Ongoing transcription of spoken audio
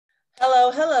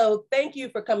Hello, hello. Thank you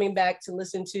for coming back to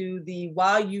listen to the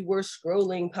While You Were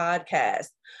Scrolling podcast.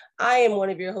 I am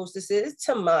one of your hostesses,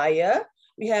 Tamaya.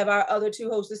 We have our other two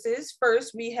hostesses.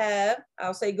 First, we have,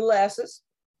 I'll say Glasses.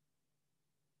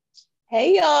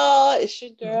 Hey, y'all. It's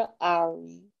your girl,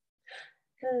 Ari.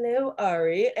 Hello,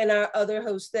 Ari. And our other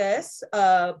hostess,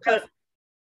 Puff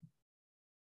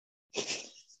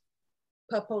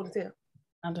Ponytail.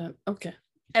 I don't. Okay.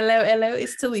 Hello.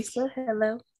 It's Talisa.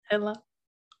 Hello, Governor.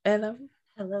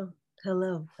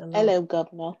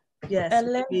 Yes,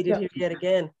 Hello. we meet here yet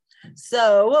again.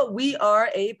 So we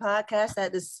are a podcast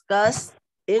that discuss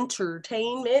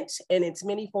entertainment in its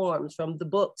many forms, from the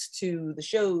books to the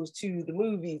shows to the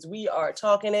movies. We are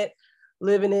talking it,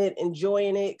 living it,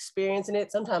 enjoying it, experiencing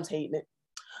it, sometimes hating it.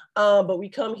 But we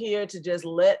come here to just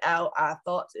let out our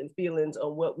thoughts and feelings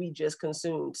on what we just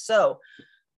consumed. So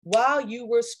while you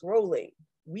were scrolling,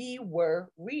 we were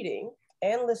reading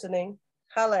and listening.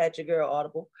 Holla at your girl,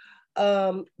 Audible.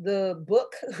 The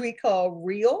book we call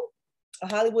Real, a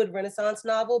Hollywood Renaissance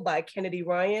novel by Kennedy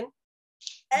Ryan.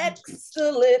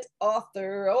 Excellent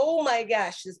author. Oh my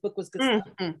gosh, this book was good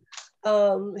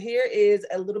stuff. Here is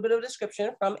a little bit of a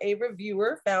description from a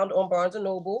reviewer found on Barnes &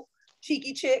 Noble.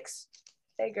 Cheeky Chicks.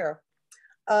 Hey girl.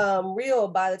 Real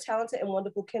by the talented and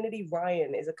wonderful Kennedy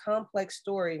Ryan is a complex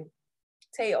story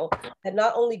tale that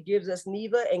not only gives us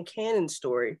Neva and Cannon's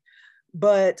story,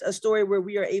 but a story where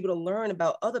we are able to learn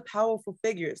about other powerful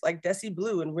figures like Desi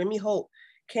Blue and Remy Holt,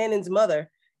 Cannon's mother.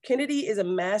 Kennedy is a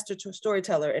master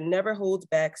storyteller and never holds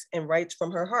back and writes from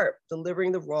her heart,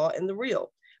 delivering the raw and the real.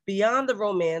 Beyond the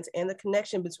romance and the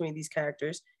connection between these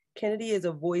characters, Kennedy is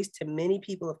a voice to many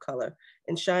people of color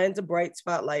and shines a bright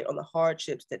spotlight on the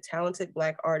hardships that talented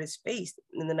Black artists faced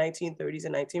in the 1930s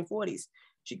and 1940s.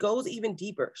 She goes even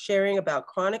deeper, sharing about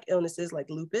chronic illnesses like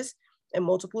lupus and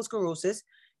multiple sclerosis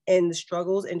and the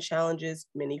struggles and challenges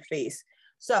many face.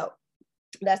 So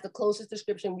that's the closest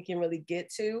description we can really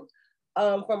get to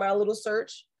from our little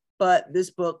search. But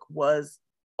this book was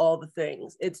all the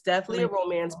things. It's definitely a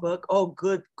romance book. Oh,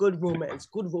 good romance.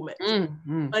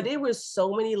 Mm-hmm. But there were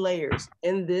so many layers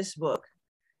in this book.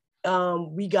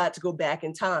 We got to go back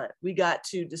in time. We got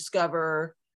to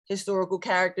discover historical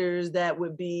characters that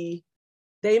would be,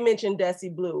 they mentioned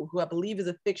Desi Blue, who I believe is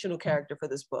a fictional character for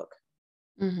this book.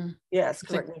 Mm-hmm. Yes,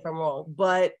 correct me if I'm wrong.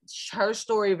 But her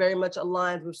story very much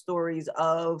aligns with stories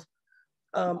of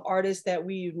artists that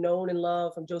we've known and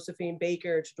loved, from Josephine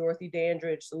Baker to Dorothy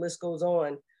Dandridge. The list goes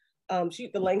on.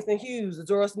 The Langston Hughes, the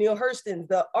Doris Neale Hurston,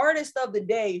 the artists of the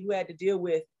day who had to deal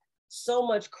with so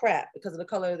much crap because of the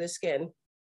color of their skin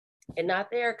and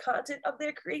not their content of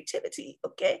their creativity.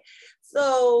 Okay,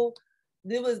 so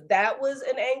that was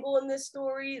an angle in this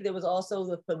story. There was also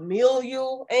the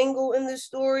familial angle in this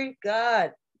story.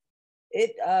 God,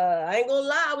 I ain't gonna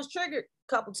lie, I was triggered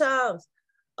a couple times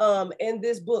in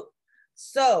this book.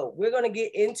 So we're gonna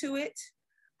get into it,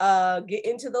 get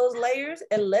into those layers,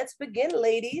 and let's begin,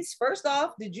 ladies. First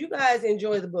off, did you guys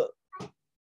enjoy the book?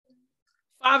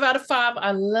 5 out of 5. I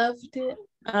loved it.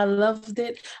 I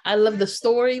love the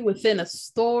story within a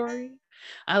story.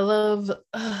 I love.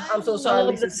 I'm so sorry,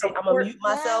 Lisa. I'm gonna mute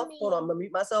myself. Hold on, I'm gonna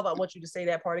mute myself. I want you to say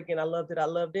that part again. I loved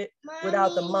it.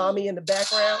 Without the mommy in the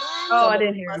background. Oh, I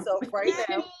didn't hear myself right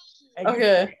now.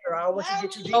 Okay. I don't want you to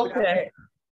get too deep. Okay.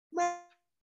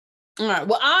 All right.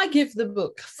 Well, I give the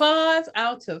book 5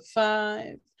 out of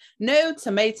 5. No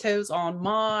tomatoes on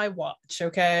my watch.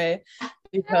 Okay.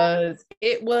 Because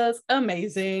it was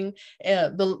amazing.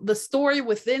 The story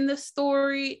within the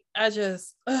story, I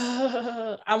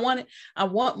want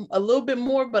a little bit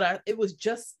more, but it was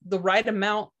just the right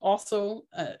amount also,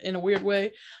 in a weird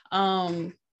way.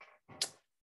 I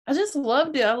just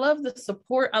loved it. I love the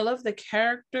support. I love the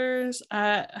characters.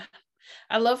 I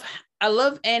love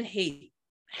and hate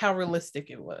how realistic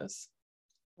it was.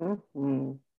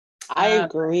 Mm-hmm. I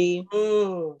agree.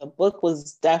 The book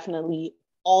was definitely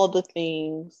all the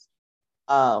things.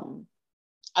 I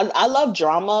love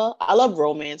drama. I love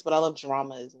romance, but I love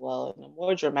drama as well. And the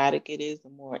more dramatic it is, the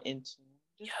more into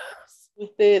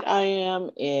with it I am.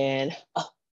 And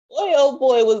oh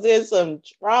boy, was there some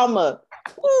drama.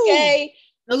 Okay.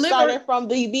 Starting from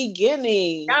the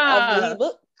beginning of the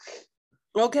book.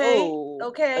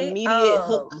 Okay.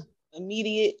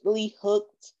 Immediately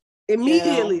hooked.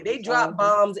 Immediately. They dropped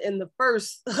bombs in the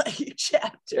first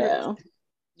chapter.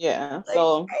 Yeah.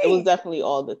 So it was definitely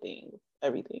all the things,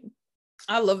 everything.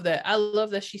 I love that. I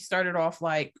love that she started off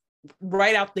like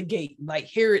right out the gate. Like,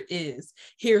 here it is.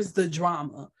 Here's the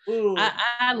drama.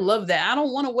 I love that. I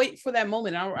don't want to wait for that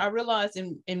moment. I realized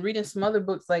in reading some other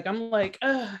books, like, I'm like,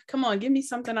 come on, give me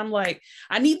something. I'm like,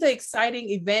 I need the exciting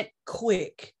event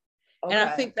quick. And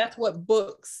I think that's what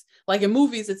books, like in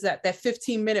movies, it's at that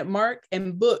 15-minute mark.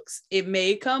 And books, it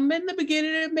may come in the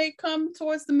beginning, it may come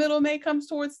towards the middle, it may come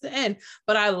towards the end.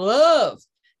 But I love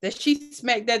that she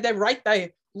smacked that right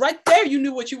there. Right there, you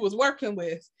knew what you was working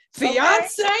with.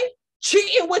 Fiance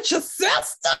cheating with your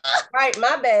sister. Right,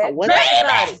 my bad. What?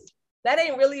 That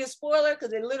ain't really a spoiler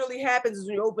because it literally happens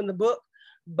when you open the book.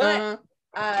 But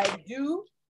I do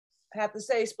have to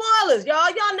say spoilers, y'all.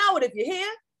 Y'all know it if you're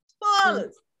here.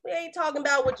 Spoilers. We ain't talking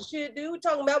about what you should do. We're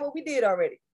talking about what we did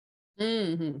already.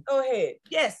 Go ahead.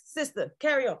 Yes, sister,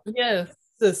 carry on. Yes,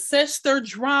 the sister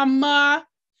drama.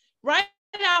 Right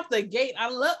out the gate. I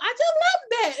just love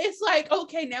that. It's like,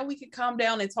 okay, now we can calm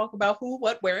down and talk about who,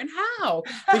 what, where, and how.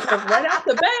 Because right out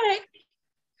the back,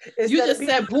 you just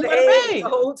said boom and bang the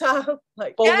whole time.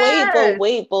 Like, but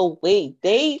wait.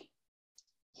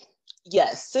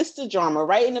 Yes, sister drama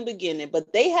right in the beginning,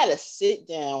 but they had to sit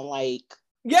down like,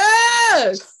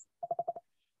 yes,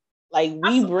 like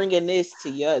we bringing this to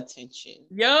your attention.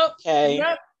 Yep. Okay.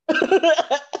 Yep.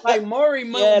 Like Maury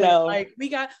moment. Like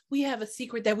we have a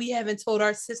secret that we haven't told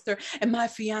our sister and my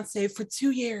fiance for 2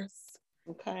 years.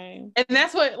 Okay. And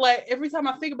that's what, like, every time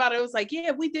I think about it, it was like,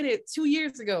 yeah, we did it 2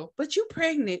 years ago, but you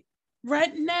pregnant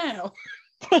right now.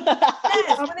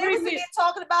 Yes, when they was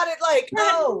talking about it, like,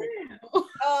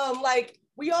 like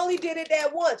we only did it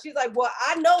that once. She's like, well,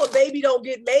 I know a baby don't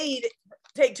get made,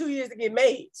 take 2 years to get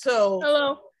made. So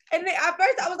hello. And at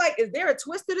first I was like, is there a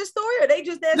twist to this story? Or are they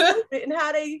just that stupid in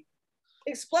how they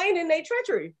explained in their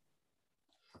treachery?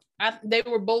 They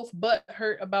were both butt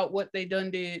hurt about what they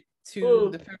done did to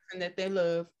the person that they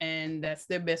love, and that's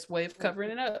their best way of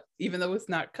covering it up, even though it's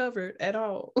not covered at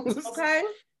all. Okay.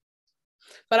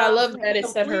 But I love that it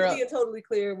set her up. Completely and totally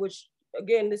clear, which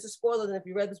again, this is spoilers, and if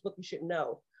you read this book, you should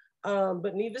know.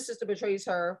 But Neva's sister betrays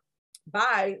her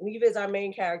Neva is our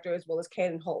main character, as well as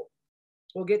Cannon Holt.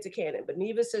 We'll get to Cannon, but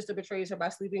Neva's sister betrays her by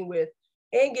sleeping with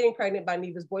and getting pregnant by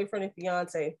Neva's boyfriend and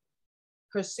fiance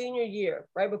her senior year,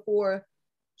 right before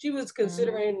she was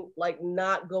considering like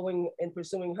not going and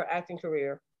pursuing her acting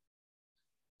career,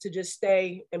 to just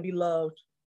stay and be loved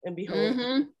and be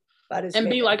home by this and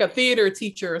man. be like a theater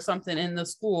teacher or something in the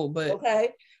school. But okay,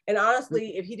 and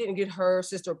honestly, if he didn't get her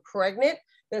sister pregnant,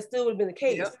 that still would have been the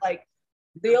case. Yep. Like,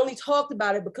 they only talked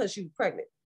about it because she was pregnant,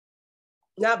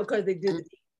 not because they did the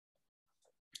deed.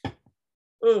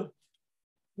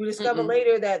 We discover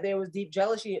later that there was deep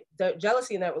jealousy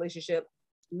in that relationship,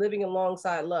 living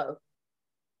alongside love.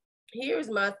 Here's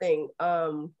my thing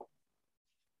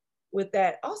with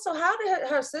that. Also, how did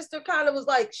her sister kind of was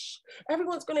like, shh,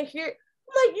 everyone's gonna hear it.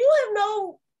 I'm like,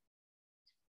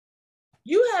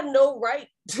 you have no right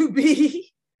to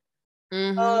be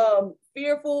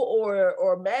fearful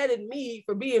or mad at me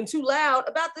for being too loud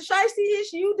about the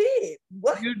shiesty-ish you did.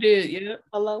 What you did? Yeah.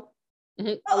 Hello.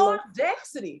 The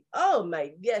audacity! Oh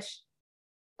my gosh,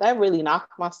 that really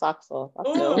knocked my socks off. I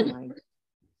feel like,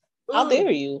 how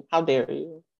dare you? How dare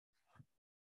you?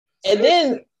 And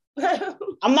then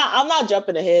I'm not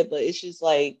jumping ahead, but it's just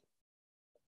like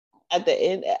at the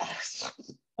end.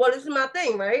 Well, this is my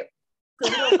thing, right?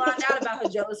 Because we don't find out about her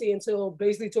jealousy until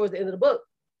basically towards the end of the book.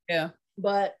 Yeah.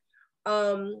 But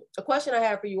a question I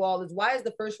have for you all is, why is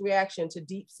the first reaction to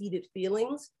deep-seated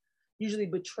feelings usually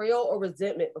betrayal or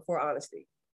resentment before honesty?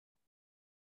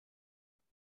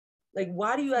 Like,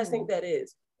 why do you guys think that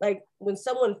is? Like, when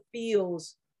someone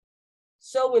feels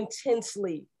so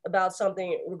intensely about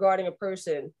something regarding a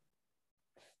person,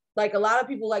 like a lot of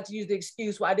people like to use the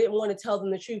excuse, well, I didn't want to tell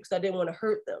them the truth because I didn't want to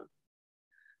hurt them.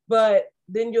 But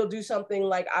then you'll do something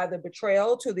like either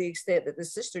betrayal to the extent that the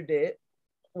sister did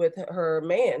with her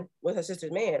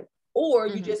sister's man, or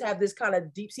you just have this kind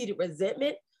of deep-seated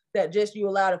resentment that just you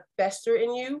allow to fester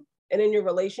in you and in your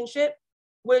relationship,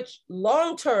 which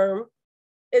long-term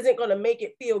isn't going to make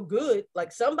it feel good.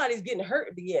 Like, somebody's getting hurt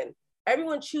at the end.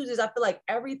 Everyone chooses, I feel like,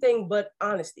 everything but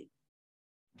honesty.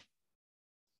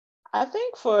 I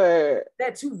think for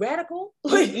that too radical.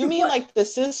 You mean like the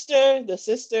sister?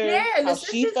 Yeah, how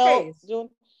she felt.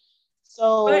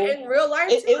 So but in real life,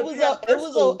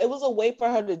 it was a way for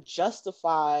her to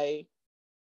justify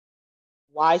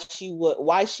why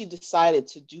she decided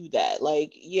to do that.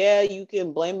 Like, yeah, you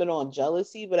can blame it on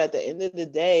jealousy, but at the end of the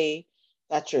day,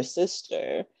 that's your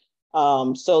sister.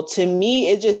 So to me,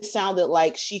 it just sounded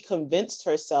like she convinced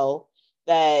herself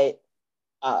that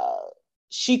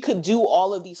she could do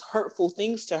all of these hurtful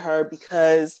things to her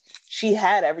because she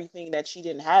had everything that she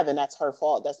didn't have, and that's her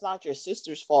fault. That's not your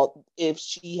sister's fault if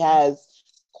she has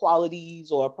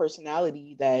qualities or a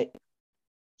personality that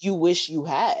you wish you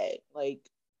had. Like,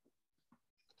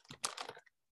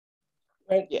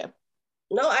 yeah.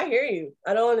 No, I hear you.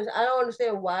 I don't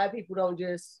understand why people don't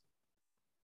just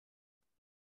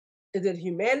Is it a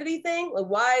humanity thing? Like,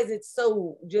 why is it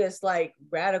so just like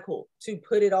radical to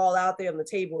put it all out there on the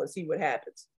table and see what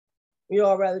happens? You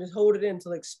all rather just hold it in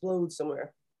until it explodes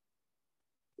somewhere.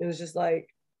 And it's just like,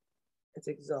 it's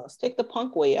exhausting. Take the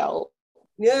punk way out.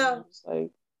 Yeah. It's like,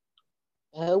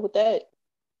 the hell with that.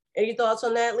 Any thoughts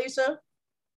on that, Lisa?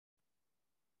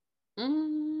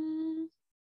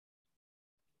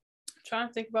 Trying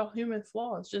to think about human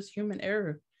flaws, just human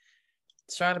error.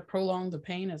 Try to prolong the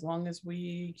pain as long as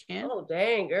we can. Oh,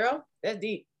 dang, girl. That's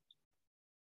deep.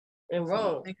 And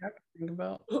wrong. I can think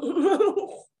about.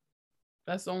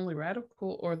 That's the only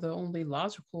radical or the only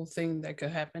logical thing that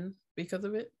could happen because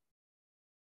of it.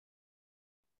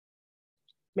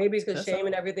 Maybe it's because shame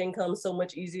and everything comes so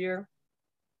much easier.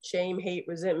 Shame, hate,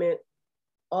 resentment,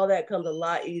 all that comes a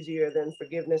lot easier than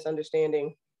forgiveness,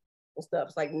 understanding, and stuff.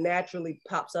 It's like naturally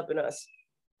pops up in us.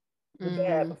 The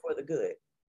bad before the good.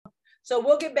 So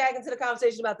we'll get back into the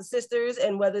conversation about the sisters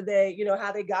and whether they, you know,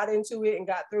 how they got into it and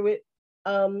got through it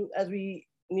as we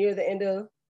near the end of,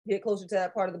 get closer to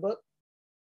that part of the book.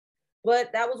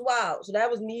 But that was wild. So that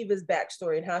was Neva's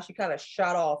backstory and how she kind of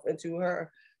shot off into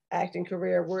her acting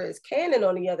career. Whereas Kanan,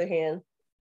 on the other hand,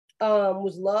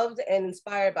 was loved and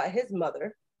inspired by his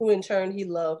mother, who in turn he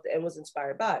loved and was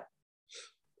inspired by.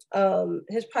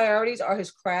 His priorities are his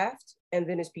craft and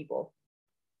then his people.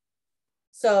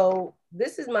 So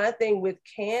this is my thing with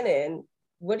Kanan.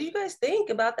 What do you guys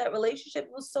think about that relationship?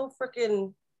 It was so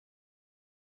freaking...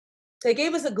 They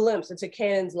gave us a glimpse into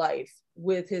Kanan's life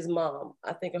with his mom,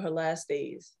 I think in her last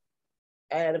days.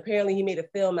 And apparently he made a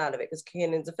film out of it because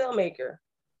Kanan's a filmmaker.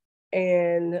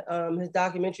 And his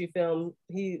documentary film,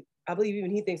 I believe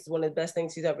even he thinks is one of the best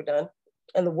things he's ever done.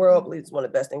 And the world believes it's one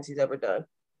of the best things he's ever done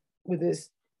with this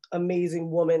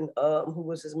amazing woman who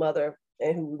was his mother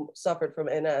and who suffered from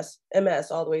MS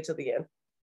all the way to the end.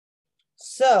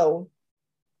 So.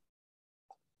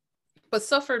 But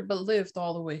suffered, but lived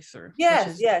all the way through.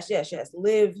 Yes.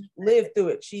 Lived through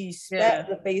it. She spat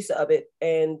in the face of it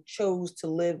and chose to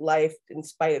live life in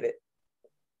spite of it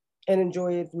and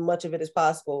enjoy as much of it as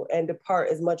possible and depart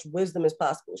as much wisdom as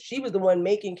possible. She was the one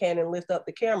making Kanan lift up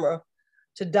the camera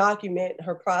to document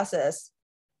her process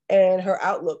and her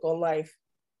outlook on life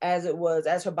as it was,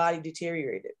 as her body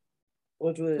deteriorated,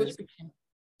 which was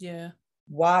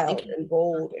wild and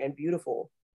bold and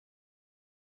beautiful.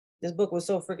 This book was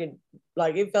so freaking,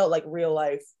 like, it felt like real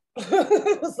life.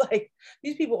 It was like,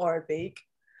 these people aren't fake.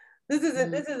 This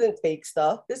isn't fake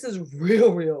stuff. This is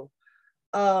real.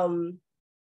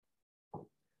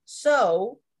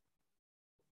 So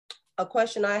a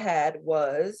question I had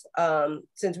was,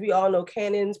 since we all know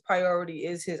Kanan's priority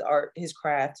is his art, his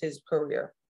craft, his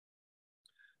career,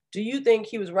 do you think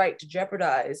he was right to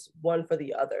jeopardize one for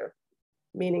the other,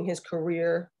 meaning his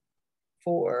career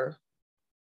for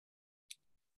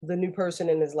the new person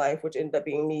in his life, which ended up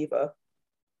being Neva?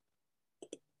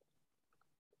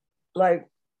 Like,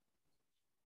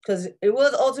 because it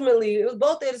was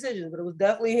both their decisions, but it was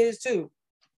definitely his too.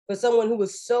 For someone who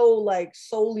was so like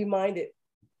solely minded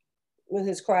with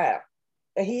his craft.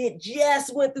 And he had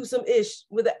just went through some ish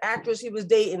with the actress he was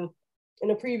dating in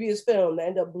a previous film that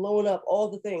ended up blowing up all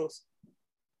the things.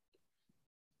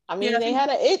 I mean, they had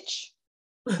an itch.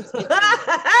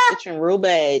 Itching real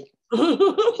bad.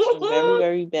 Itching very,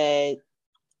 very bad.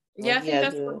 Yeah, I think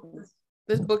that's what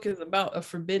this book is about, a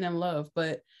forbidden love.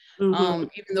 But even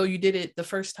though you did it the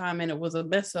first time and it was a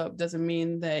mess up, doesn't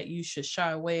mean that you should shy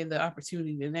away the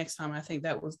opportunity the next time. I think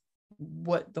that was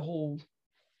what the whole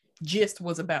gist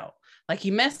was about. Like,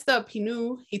 he messed up, he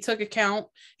knew, he took account,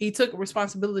 he took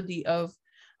responsibility of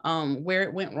where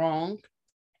it went wrong,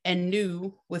 and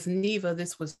knew with Neva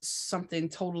this was something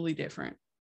totally different,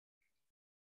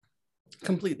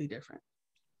 completely different.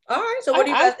 All right, so what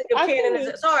do you guys think of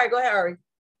Kanan? Sorry, go ahead, Ari.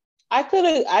 I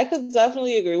could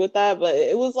definitely agree with that, but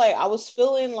it was like I was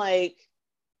feeling like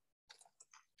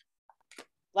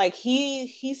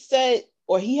he said,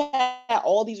 or he had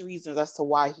all these reasons as to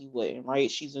why he wouldn't, right?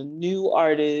 She's a new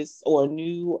artist, or a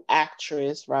new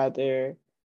actress rather,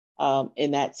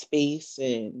 in that space,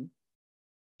 and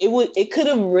it could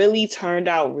have really turned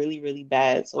out really, really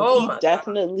bad. So he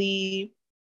definitely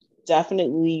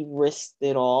risked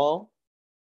it all.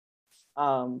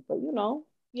 But you know,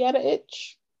 he had an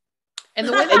itch. And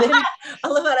the way that I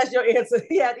love how that's your answer.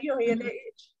 Yeah, you don't hear that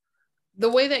itch. The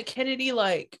way that Kennedy,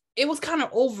 like, it was kind of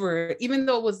over, even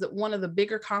though it was one of the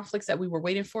bigger conflicts that we were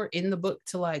waiting for in the book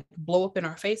to like blow up in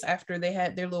our face after they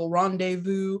had their little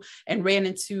rendezvous and ran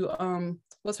into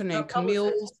what's her name,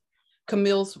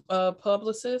 Camille's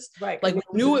publicist. Right. Like, we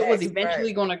knew it was eventually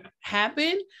right. going to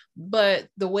happen, but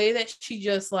the way that she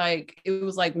just like, it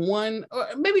was like one, or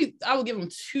maybe I would give them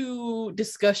 2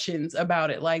 discussions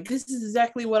about it. Like, this is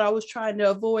exactly what I was trying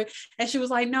to avoid. And she was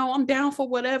like, no, I'm down for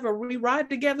whatever. We ride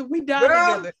together, we die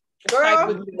together.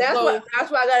 Girl,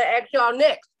 that's why I gotta ask y'all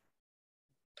next.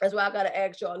 That's why I gotta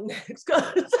ask y'all next.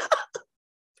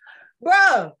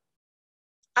 Bro,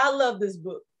 I love this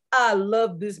book. I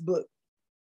love this book.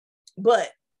 But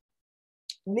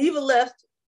Neva left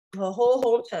her whole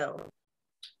hometown,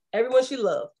 everyone she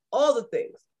loved, all the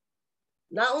things.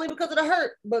 Not only because of the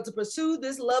hurt, but to pursue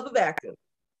this love of acting.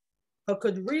 Her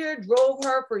career drove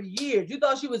her for years. You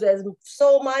thought she was as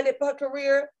soul-minded for her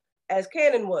career as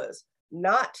Cannon was.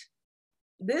 Not.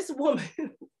 This woman,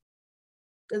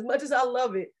 as much as I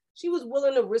love it, she was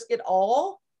willing to risk it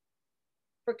all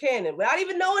for Cannon without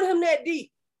even knowing him that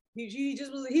deep. He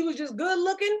was just good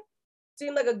looking,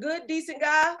 seemed like a good, decent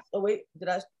guy. Oh wait,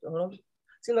 hold on?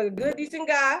 Seemed like a good, decent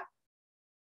guy.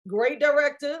 Great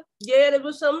director. Yeah, there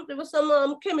was some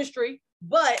chemistry,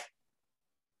 but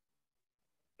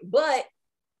did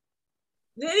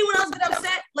anyone else get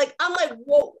upset? Like, I'm like,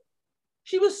 whoa.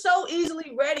 She was so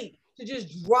easily ready to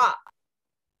just drop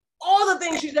all the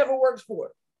things she's ever worked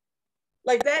for.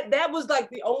 Like that was like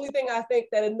the only thing I think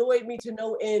that annoyed me to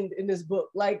no end in this book.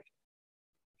 Like,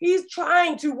 he's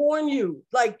trying to warn you.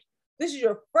 Like, this is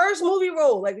your first movie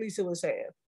role, like Lisa was saying.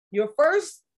 Your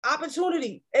first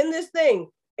opportunity in this thing.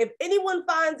 If anyone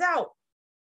finds out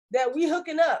that we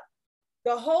hooking up,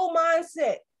 the whole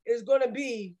mindset is gonna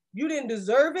be, you didn't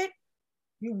deserve it,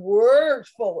 you worked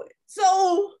for it.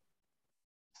 So,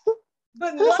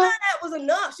 but none of that was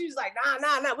enough. She was like,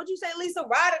 nah. What'd you say, Lisa?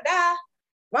 Ride or die?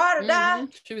 Ride or die?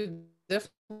 She was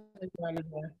definitely ride or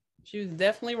die. She was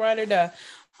definitely ride or die.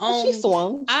 She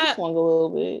swung a little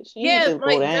bit. She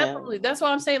like, definitely. That's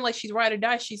why I'm saying, like, she's ride or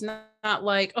die. She's not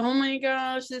like, oh my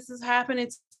gosh, this is happening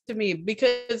to me,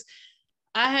 because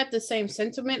I had the same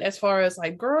sentiment as far as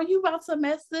like, girl, you about to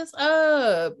mess this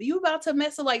up. You about to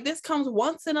mess it. Like, this comes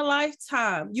once in a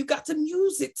lifetime. You got to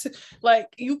use it. Like,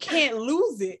 you can't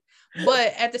lose it.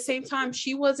 But at the same time,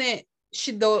 the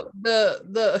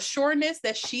assuredness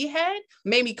that she had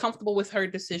made me comfortable with her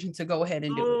decision to go ahead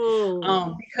and do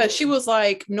it. Because she was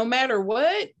like, no matter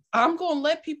what, I'm gonna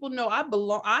let people know I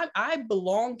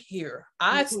belong here.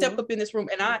 I step up in this room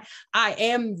and I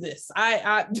am this.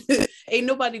 I ain't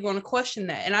nobody gonna question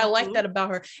that. And I like that about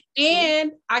her.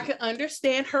 And I can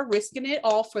understand her risking it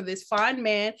all for this fine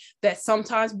man that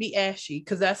sometimes be ashy,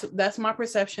 because that's my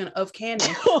perception of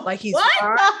Cannon. Like, he's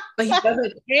fine, but he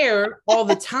doesn't care all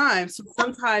the time. So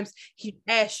sometimes he's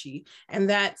ashy, and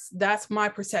that's my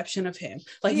perception of him.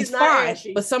 Like, he's fine,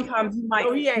 ashy, but sometimes you might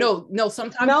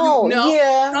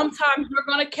sometimes you're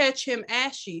gonna catch him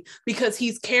ashy because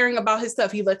he's caring about his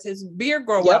stuff. He lets his beard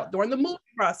grow out during the movie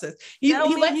process. He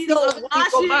lets these other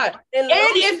people by. And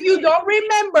if you don't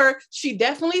remember, she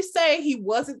definitely say he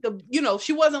wasn't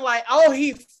she wasn't like, oh,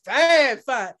 he's fine.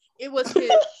 It was his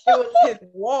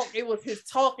walk, it was his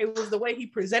talk, it was the way he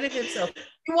presented himself.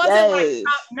 He wasn't like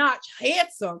top-notch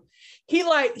handsome. He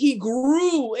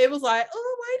grew. It was like,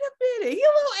 oh, wait a minute, he a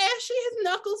little ashy, his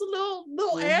knuckles a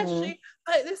little ashy.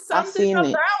 But there's something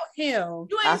about him.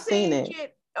 You ain't seen it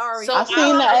yet. So I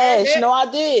seen the ash. No, I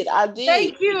did.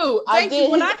 Thank you. I did.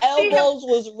 His elbows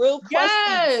was real crusty.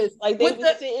 Yes. Like, they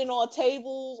were sitting on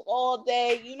tables all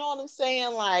day. You know what I'm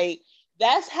saying? Like,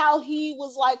 that's how he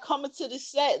was, like, coming to the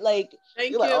set. Like,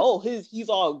 you're like, oh, he's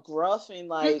all gruff and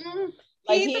like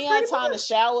he ain't had time to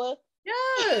shower.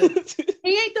 Yes.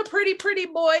 He ain't the pretty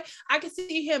boy. I can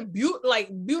see him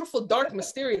beautiful, dark,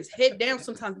 mysterious, head down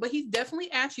sometimes, but he's definitely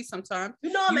ashy sometimes.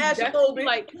 You know, I'm ashy phobic.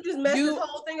 Like, you just messed this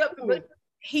whole thing up for me.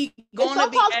 He gonna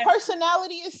sometimes be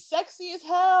personality is sexy as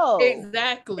hell.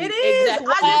 Exactly. It is.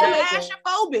 Exactly. I just am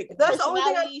ashophobic. That's the only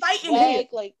thing I'm fighting here.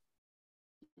 Like,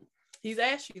 he's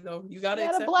ashy though. You gotta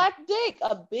accept a black dick,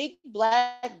 a big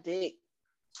black dick.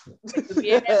 That's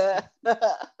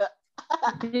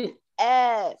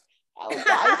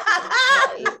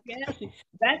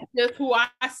just who I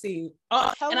see.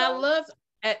 And I love,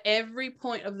 at every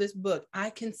point of this book,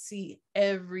 I can see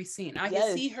every scene. I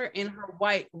can see her in her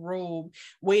white robe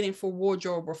waiting for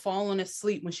wardrobe or falling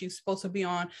asleep when she's supposed to be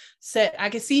on set. I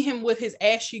can see him with his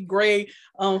ashy gray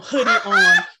hoodie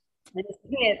on and his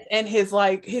pants and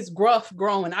his gruff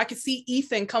growing. I can see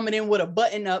Ethan coming in with a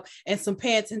button up and some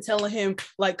pants and telling him,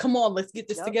 like, come on, let's get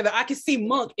this together. I can see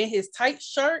Monk in his tight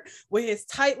shirt with his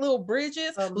tight little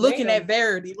bridges looking at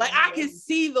Verity. Like, I can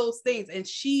see those things, and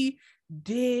she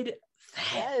did that.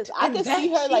 Yes, I can see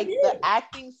her, like, the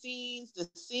acting scenes, the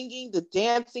singing, the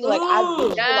dancing. Like, I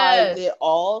visualized it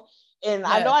all. And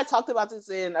I know I talked about this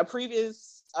in a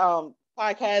previous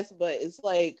podcast, but it's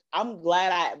like, I'm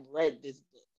glad I read this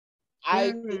book.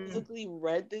 I physically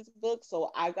read this book,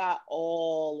 so I got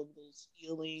all of those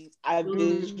feelings. I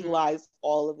visualized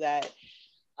all of that.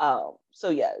 So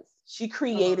yes, she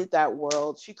created that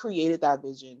world. She created that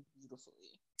vision beautifully.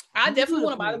 I definitely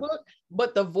want to buy the book,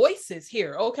 but the voices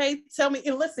here, okay? Tell me,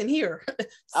 listen here.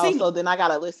 So then I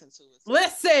gotta listen to it.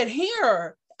 Listen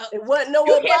here. It wasn't no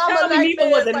Obama Neva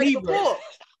was a like Neva.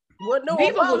 Wasn't no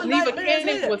Neva Obama was Neva.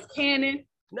 Canon was Canon.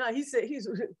 No, he said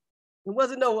it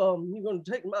wasn't no you're gonna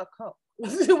take my car.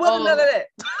 It wasn't none of that.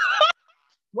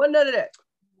 Wasn't none of that.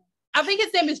 I think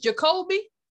his name is Jacoby,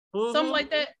 something like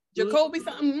that. Jacoby,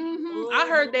 something. I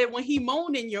heard that when he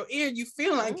moaned in your ear, you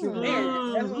feel like you're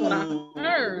married. That's what I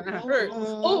heard.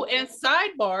 Oh, and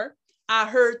sidebar, I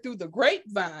heard through the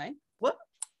grapevine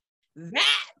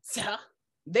that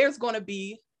there's going to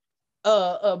be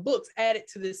books added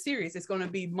to this series. It's going to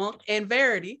be Monk and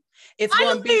Verity. It's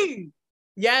going to be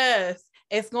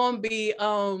it's going to be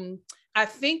I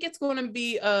think it's going to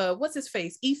be what's his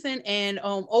face, Ethan, and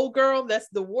old girl that's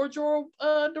the wardrobe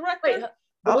director. Wait,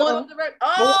 the one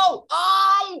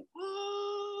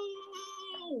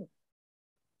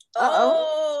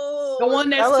the one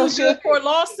that's too good for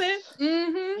Lawson.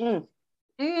 I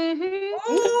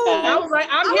was like,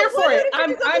 I'm here for it.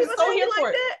 I'm so here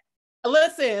for it.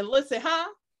 Listen, huh?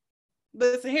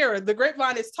 Listen here, the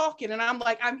grapevine is talking, and I'm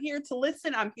like, I'm here to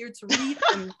listen, I'm here to read,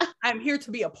 and I'm here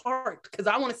to be a part, because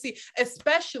I want to see,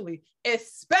 especially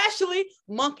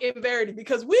Monk and Verity,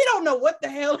 because we don't know what the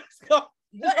hell is going on.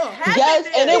 Yes,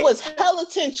 and it was hella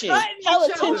tension. Oh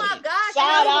my gosh,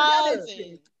 side eyes.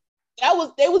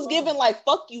 They was giving like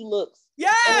fuck you looks.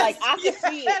 Yes, and like I could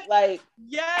see it. Like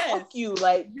fuck you.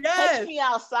 Like touch me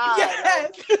outside.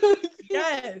 Yes, like.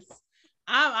 yes.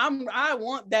 I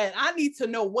want that. I need to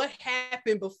know what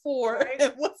happened before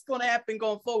and what's going to happen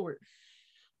going forward.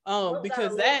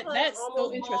 Because that's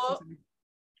so interesting to me.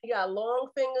 You got long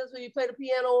fingers when you play the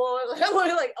piano on.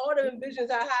 Like all the visions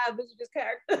I have, this is just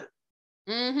character.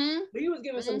 He was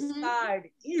giving some side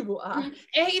evil eye.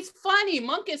 And he's funny.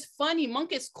 Monk is funny.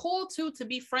 Monk is cool too, to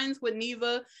be friends with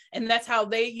Neva, and that's how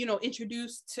they,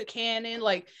 introduced to Canon.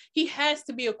 Like, he has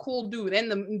to be a cool dude.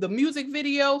 And the music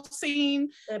video scene,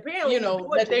 apparently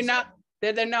that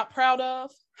they're not proud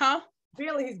of, huh?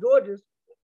 Apparently he's gorgeous.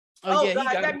 Oh yeah,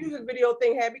 God, that music video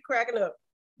thing had me cracking up.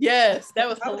 Yes, that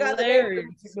was hilarious.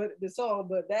 The song,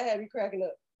 but that had me cracking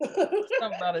up.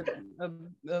 Something about a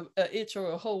itch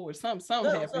or a hole or something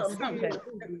happened.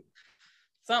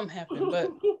 Something happened.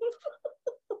 But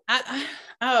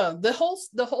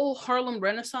the whole Harlem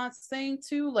Renaissance thing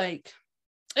too, like,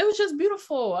 it was just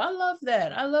beautiful. I love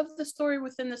that. I love the story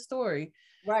within the story,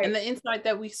 right? And the insight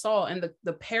that we saw, and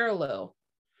the parallel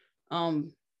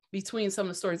between some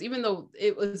of the stories, even though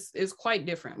it was quite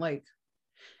different. Like,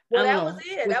 well, that was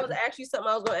it. That was actually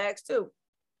something I was going to ask too.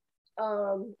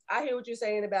 I hear what you're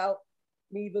saying about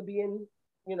Neva being,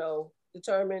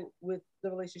 determined with the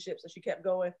relationship, so she kept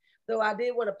going. Though I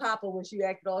did want to pop her when she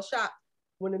acted all shocked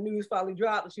when the news finally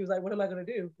dropped, and she was like, "What am I going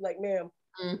to do?" Like, ma'am,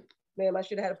 I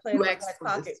should have had a plan in my back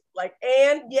pocket. Like,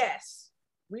 and yes,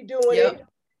 we doing it.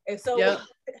 And so,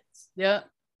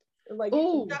 like,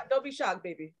 don't be shocked,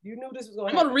 baby. You knew this was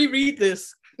going to happen. I'm going to reread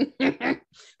this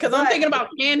because I'm thinking about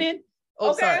Canon.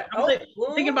 Sorry. I'm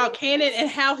thinking about Canon and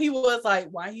how he was like,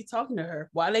 why are you talking to her?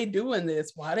 Why are they doing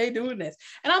this? Why are they doing this?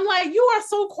 And I'm like, you are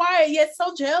so quiet yet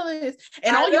so jealous.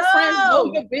 And all your friends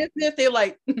know your business. They're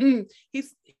like,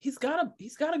 he's got a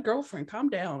girlfriend. Calm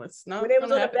down. It's not. When they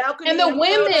was on the balcony, and the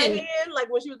women,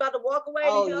 like when she was about to walk away,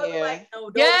 like,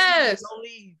 no, don't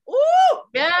leave. Ooh,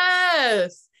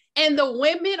 yes. And the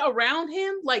women around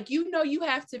him, like, you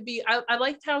have to be, I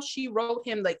liked how she wrote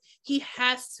him, like, he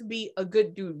has to be a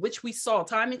good dude, which we saw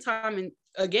time and time and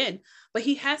again, but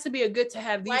he has to be a good to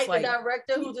have these, like, the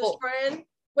director people. Who's his friend.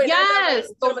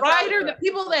 Yes, the writer, the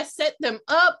people that set them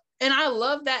up. And I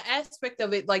love that aspect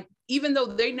of it. Like, even though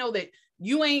they know that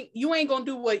you ain't gonna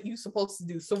do what you supposed to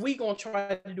do, so we gonna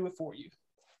try to do it for you.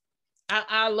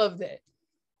 I love that.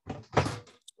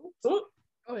 Go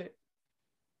ahead.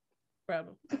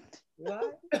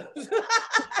 What?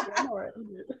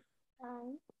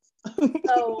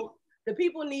 So the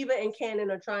people Neva and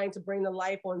Canon are trying to bring to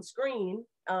life on screen,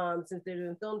 since they're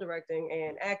doing film directing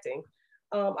and acting,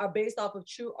 are based off of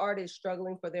true artists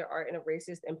struggling for their art in a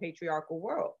racist and patriarchal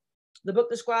world. The book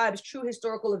describes true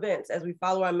historical events as we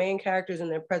follow our main characters in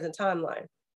their present timeline.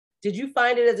 Did you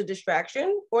find it as a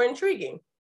distraction or intriguing?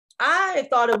 I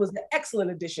thought it was an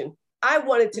excellent addition. I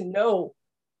wanted to know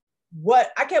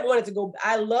I kept wanting to go.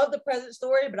 I love the present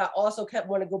story, but I also kept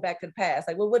wanting to go back to the past.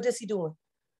 Like, well, what is he doing?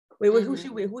 Wait, who she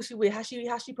with? Who she with? How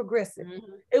she progressing?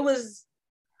 Mm-hmm. It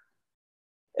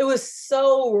was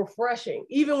so refreshing,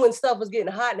 even when stuff was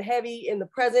getting hot and heavy in the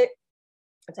present,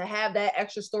 to have that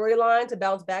extra storyline to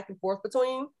bounce back and forth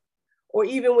between, or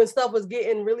even when stuff was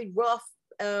getting really rough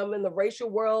in the racial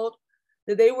world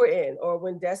that they were in, or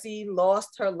when Desi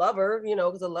lost her lover, you know,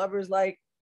 because the lover's like,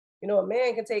 you know, a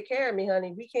man can take care of me,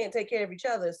 honey. We can't take care of each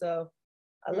other. So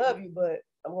I love you, but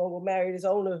I'm gonna go marry this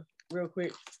owner real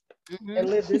quick and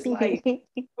live this life.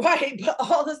 Right. But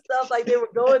all the stuff like they were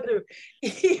going through,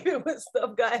 even when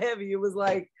stuff got heavy, it was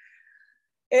like,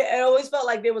 it always felt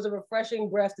like there was a refreshing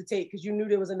breath to take, because you knew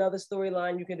there was another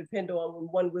storyline you can depend on when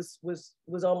one was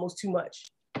almost too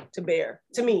much to bear.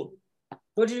 To me,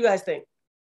 what do you guys think?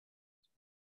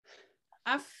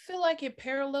 I feel like it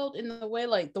paralleled in the way,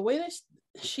 like the way that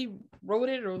she wrote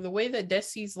it, or the way that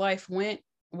Desi's life went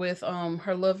with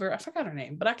her lover. I forgot her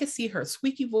name, but I could see her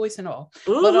squeaky voice and all.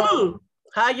 Mm-hmm. But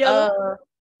Hi, Yellow.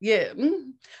 Yeah.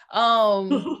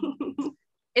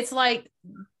 It's like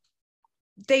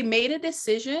they made a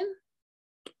decision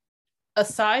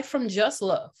aside from just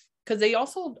love, because they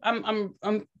also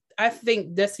I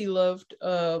think Desi loved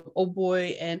old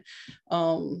boy, and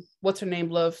what's her name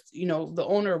loved, you know, the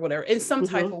owner or whatever in some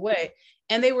type of way,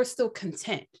 and they were still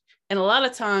content. And a lot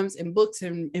of times in books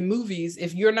and in movies,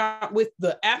 if you're not with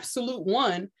the absolute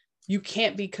one, you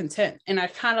can't be content. And I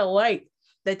kind of like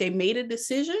that they made a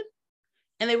decision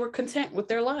and they were content with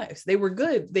their lives. They were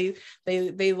good.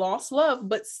 They lost love,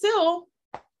 but still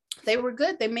they were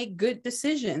good. They made good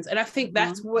decisions. And I think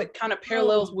that's what kind of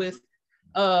parallels with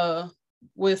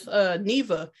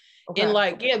Neva. Okay. And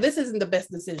like, yeah, this isn't the best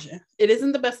decision. It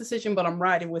isn't the best decision, but I'm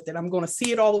riding with it. I'm going to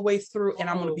see it all the way through, and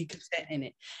I'm going to be content in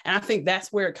it. And I think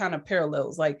that's where it kind of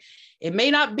parallels. Like, it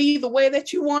may not be the way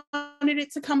that you wanted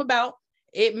it to come about.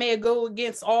 It may go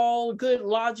against all good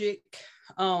logic,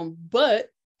 but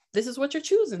this is what you're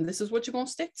choosing. This is what you're going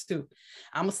to stick to.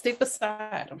 I'm going to stick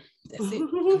beside them. That's it.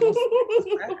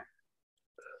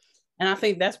 And I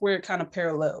think that's where it kind of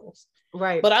parallels.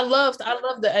 Right. But I love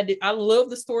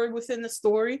the story within the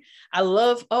story. I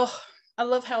love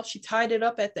how she tied it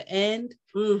up at the end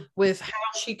with how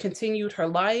she continued her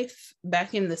life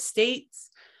back in the States.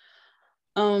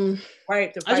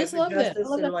 Right. I just love that. I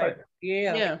love that part.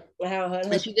 Yeah.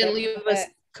 And she didn't leave us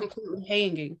completely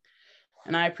hanging.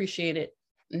 And I appreciate it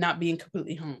not being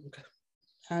completely hung.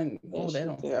 Dang,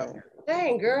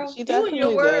 girl. She definitely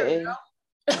your word,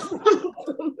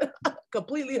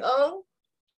 completely hung.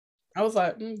 I was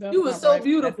like, you were so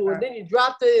beautiful, and then you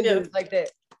dropped it, and it was like that.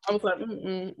 I was like,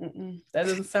 that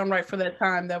doesn't sound right for that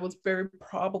time. That was very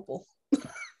probable.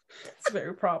 It's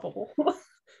very probable.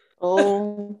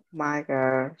 Oh my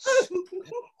gosh.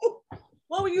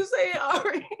 What were you saying,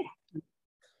 Ari?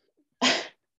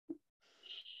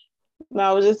 No,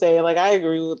 I was just saying, like, I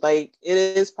agree with, like, it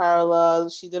is parallel.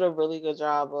 She did a really good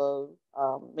job of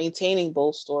maintaining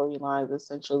both storylines,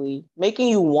 essentially making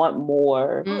you want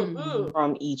more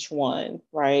from each one,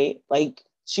 right? Like,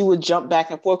 she would jump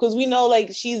back and forth, because we know,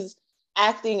 like, she's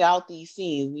acting out these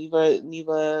scenes.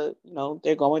 Neva, you know,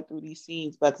 they're going through these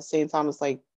scenes, but at the same time, it's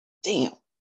like, damn,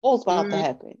 what's about to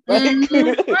happen? Right? What's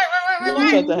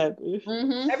about to happen?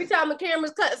 Every time the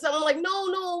camera's cut, someone like,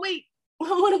 no, wait, I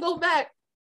want to go back.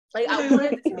 Like, I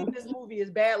wanted to see this movie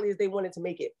as badly as they wanted to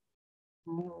make it.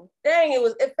 Dang,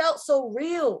 it felt so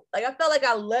real. Like, I felt like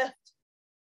I left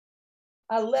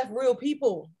real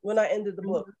people when I ended the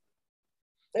book.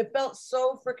 It felt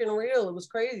so freaking real. It was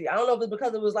crazy. I don't know if it's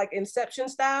because it was like Inception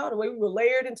style, the way we were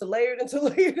layered into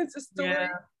story. Yeah.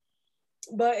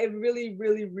 But it really,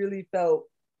 really, really felt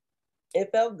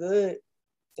good.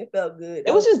 It felt good.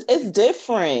 It's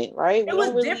different, right? It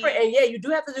was different. And yeah, you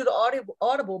do have to do the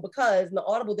audible, because in the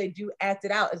audible, they do act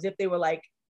it out as if they were like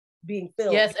being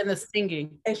filmed. Yes, and the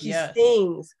singing. And she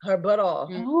sings her butt off.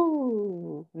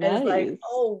 Oh, nice. And it's like,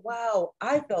 oh, wow.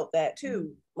 I felt that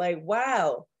too. Like,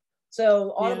 wow.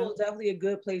 So Audible is definitely a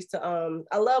good place to,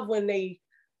 I love when they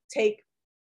take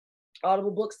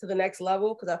Audible books to the next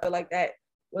level, because I feel like that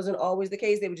wasn't always the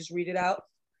case. They would just read it out.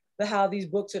 But how these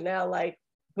books are now like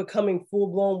becoming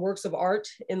full-blown works of art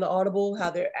in the Audible, how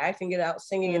they're acting it out,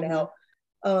 singing it out,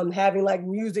 having like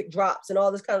music drops and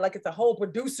all this kind of, like, it's a whole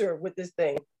producer with this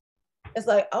thing. It's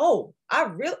like, I'm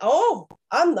in.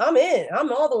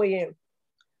 I'm all the way in.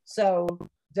 So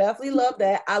definitely love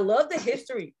that. I love the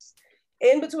history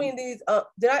in between these.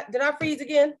 Did I freeze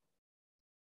again?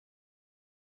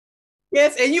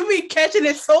 Yes, and you be catching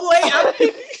it so late.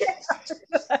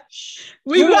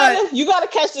 You gotta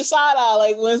catch the side eye,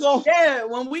 like when it's on. Yeah,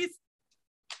 when we.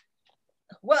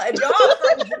 Well, if y'all.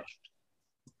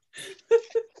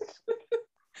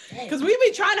 Because we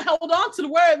be trying to hold on to the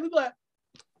word. We be like.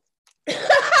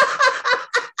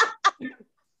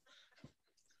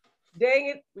 Dang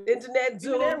it, internet,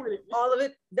 Zoom, all of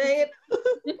it. Dang it.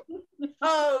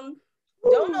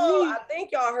 Don't know. I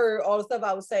think y'all heard all the stuff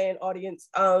I was saying, audience.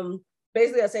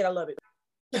 Basically, I said I love it.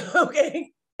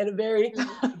 Okay, in a very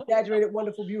exaggerated,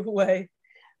 wonderful, beautiful way,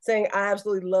 saying I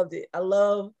absolutely loved it. I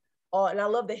love and I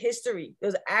love the history.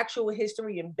 There's actual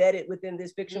history embedded within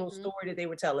this fictional story that they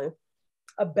were telling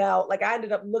about. Like, I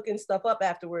ended up looking stuff up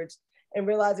afterwards and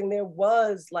realizing there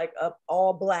was like a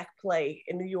all Black play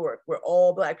in New York where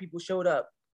all Black people showed up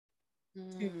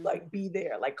to like be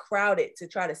there, like crowded to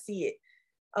try to see it.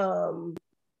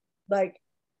 Like,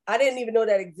 I didn't even know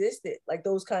that existed, like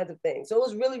those kinds of things. So it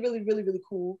was really, really, really, really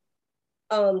cool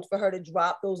for her to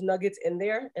drop those nuggets in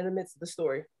there in the midst of the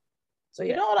story. So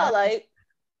yeah. You know what I like?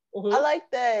 I like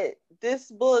that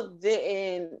this book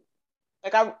didn't,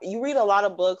 like, you read a lot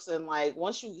of books, and like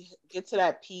once you get to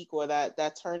that peak or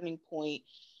that turning point,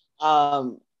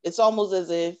 it's almost as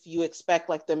if you expect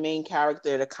like the main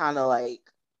character to kind of like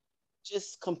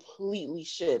just completely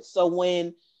shift. So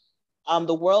when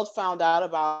the world found out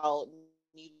about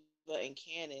Neva and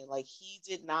Cannon, like, he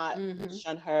did not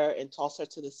shun her and toss her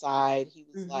to the side. He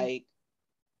was like,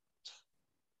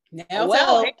 now,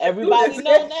 well, everybody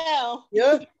know now.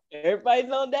 Yep. Everybody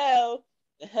know now.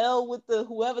 The hell with the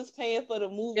whoever's paying for the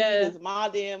movie. It's my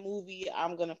damn movie.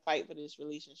 I'm gonna fight for this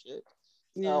relationship.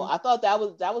 So I thought that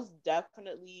was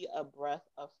definitely a breath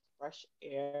of fresh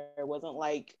air. It wasn't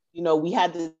like, you know, we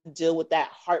had to deal with that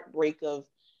heartbreak of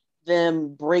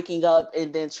them breaking up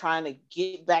and then trying to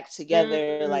get back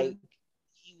together. Like,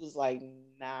 he was like,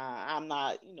 nah, I'm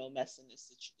not, you know, messing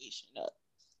this situation up.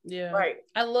 Yeah, right.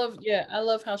 I love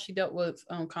how she dealt with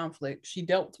conflict. She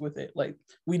dealt with it. Like,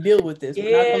 we deal with this.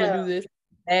 We're not gonna do this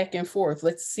back and forth.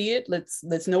 Let's see it. Let's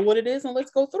know what it is and let's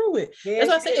go through it. Yeah, that's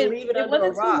why I said leave it under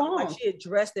a rock. Like, she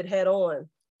addressed it head on.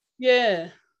 Yeah.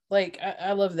 Like,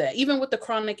 I love that. Even with the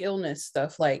chronic illness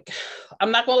stuff, like,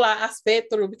 I'm not gonna lie, I sped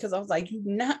through because I was like, you're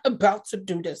not about to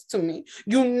do this to me.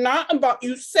 You're not about,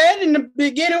 you said in the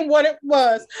beginning what it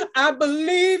was. I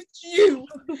believed you.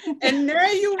 And now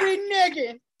you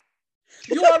reneging.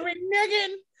 You are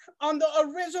reneging on the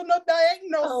original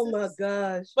diagnosis. Oh my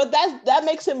gosh. But that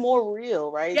makes it more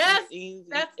real, right? Yes.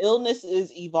 Illness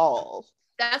is evolved.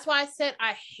 That's why I said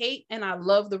I hate and I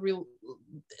love the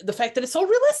fact that it's so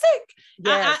realistic.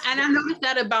 Yes. And I noticed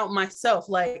that about myself.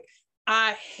 Like,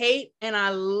 I hate and I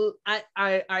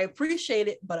appreciate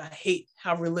it, but I hate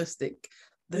how realistic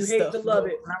this stuff. You hate to love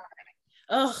it.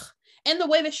 Ugh. And the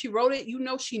way that she wrote it, you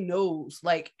know, she knows.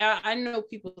 Like, I know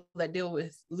people that deal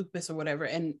with lupus or whatever,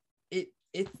 and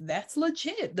that's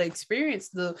legit. The experience,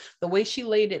 the way she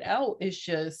laid it out is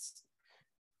just,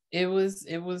 it was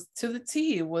to the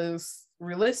T. It was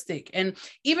realistic. And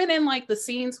even in like the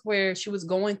scenes where she was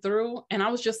going through, and I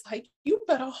was just like, you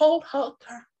better hold her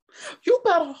down. You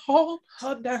better hold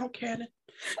her down, Cannon.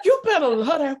 You better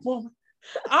love that woman.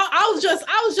 I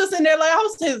was just in there like I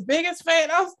was his biggest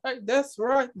fan. I was like, that's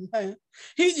right, man.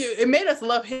 It made us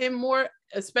love him more,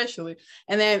 especially,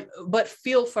 and then but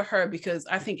feel for her, because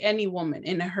I think any woman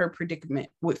in her predicament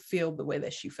would feel the way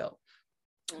that she felt.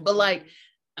 But like,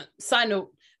 side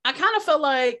note, I kind of felt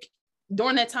like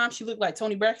during that time she looked like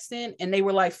Toni Braxton, and they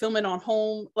were like filming on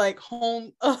home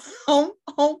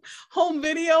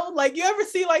video. Like, you ever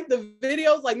see like the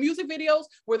videos, like music videos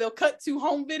where they'll cut to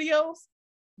home videos?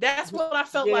 That's what I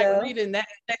felt like reading that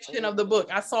section of the book.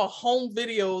 I saw home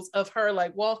videos of her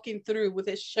like walking through with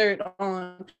his shirt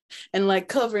on and like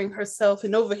covering herself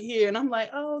and over here. And I'm like,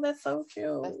 oh, that's so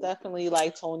cute. That's definitely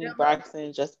like Toni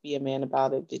Braxton, Just Be a Man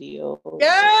About It video.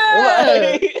 Yeah.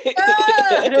 I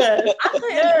couldn't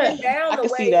pin down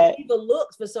the way Eva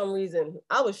looks for some reason.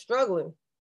 I was struggling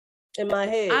in my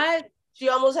head. She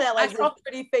almost had like a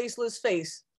pretty faceless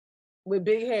face with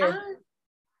big hair.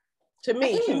 To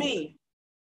me.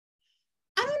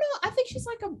 I don't know. I think she's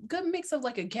like a good mix of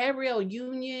like a Gabrielle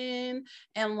Union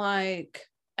and like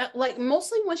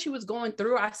mostly when she was going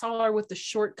through, I saw her with the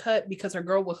shortcut because her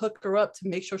girl would hook her up to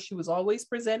make sure she was always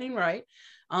presenting right,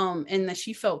 and that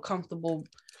she felt comfortable.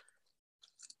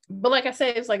 But like I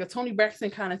said, it's like a Toni Braxton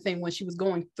kind of thing when she was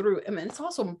going through. I mean, it's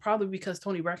also probably because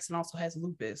Toni Braxton also has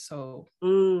lupus, so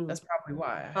that's probably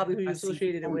why. Probably who you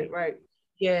associated it with, right?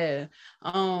 Yeah.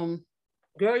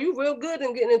 Girl, you real good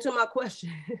in getting into my question.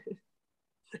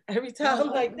 Every time I'm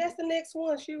like, that's the next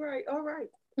one. She right. All right.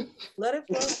 Let it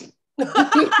flow. That's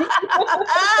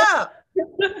how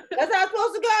it's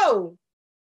supposed to go.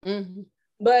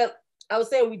 But I was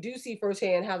saying we do see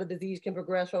firsthand how the disease can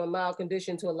progress from a mild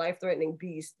condition to a life-threatening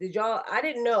beast. I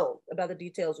didn't know about the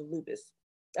details of lupus.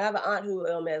 I have an aunt who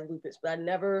has lupus, but I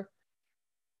never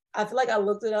I feel like I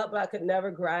looked it up, but I could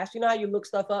never grasp. You know how you look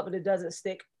stuff up and it doesn't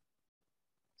stick?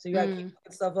 So you gotta keep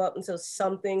looking stuff up until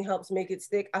something helps make it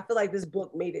stick. I feel like this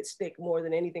book made it stick more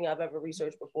than anything I've ever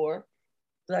researched before.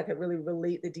 So I could really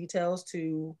relate the details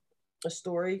to a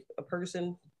story, a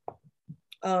person.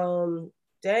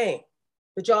 Dang.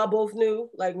 But y'all both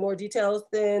knew like more details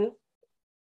than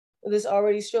this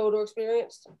already showed or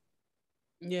experienced?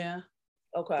 Yeah.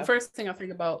 Okay. The first thing I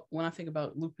think about when I think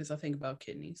about lupus, I think about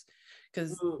kidneys,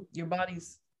 because your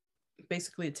body's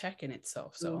basically attacking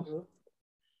itself. So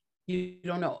you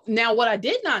don't know. Now, what I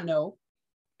did not know,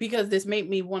 because this made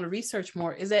me want to research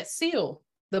more, is that seal,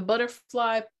 the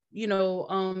butterfly,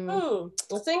 the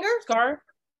singer scar.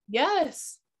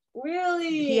 Yes. Really?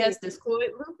 He has discoid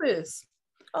lupus.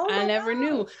 Oh, I never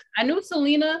knew. I knew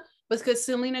Selena because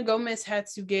Selena Gomez had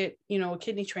to get, a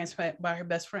kidney transplant by her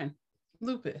best friend,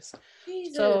 lupus.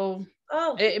 Jesus. So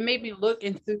it made me look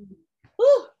into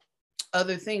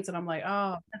other things, and I'm like,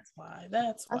 oh, that's why.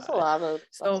 That's a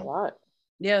lot.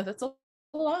 Yeah, that's a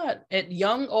lot. At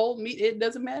young, old, it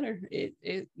doesn't matter.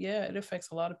 It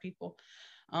affects a lot of people,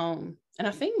 and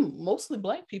I think mostly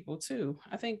Black people too.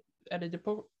 I think I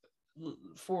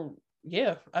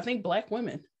think Black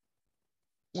women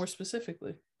more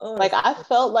specifically. Like I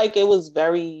felt like it was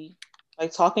very,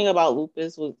 like talking about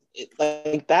lupus was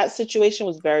like that situation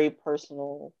was very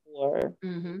personal for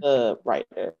the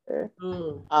writer,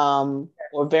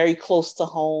 or very close to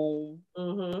home,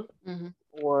 or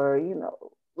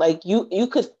like you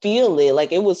could feel it.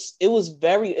 Like it was a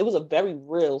very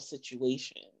real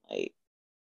situation. Like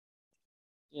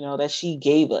that she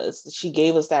gave us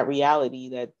that reality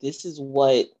that this is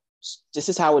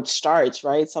how it starts,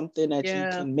 right? Something that you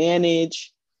can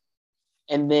manage,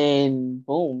 and then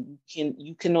boom,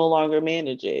 you can no longer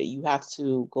manage it. You have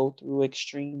to go through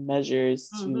extreme measures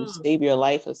to save your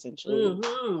life, essentially.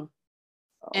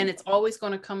 And it's always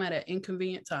going to come at an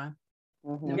inconvenient time.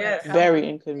 Yes, very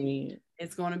inconvenient.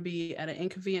 It's going to be at an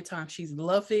inconvenient time. She's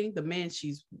loving the man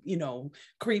she's,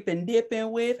 creeping,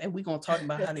 dipping with, and we're going to talk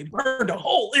about how they burned a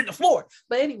hole in the floor.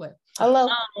 But anyway,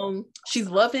 she's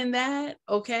loving that.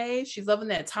 Okay, she's loving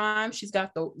that time. She's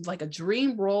got a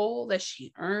dream role that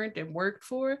she earned and worked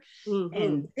for,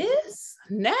 and this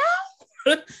now.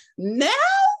 That's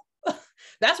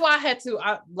why I had to.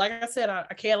 Like I said,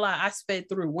 I can't lie. I sped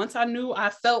through. Once I knew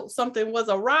I felt something was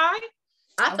awry.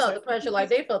 I felt the pressure like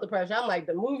they felt the pressure. I'm like,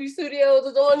 the movie studios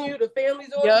is on you, the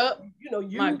family's on you.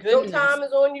 Your time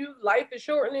is on you. Life is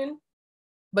shortening.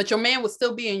 But your man would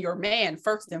still being your man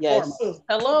first and yes. foremost.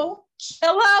 Hello?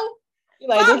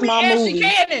 Like, find me Ashley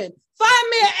Cannon. Find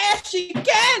me an Ashley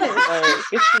Cannon.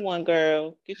 Get you one,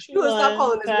 girl. Get you one. Stop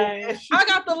calling this man Ashley. I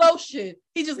got the lotion.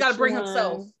 He just got to bring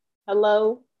himself.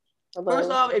 Hello.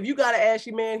 First off, if you got an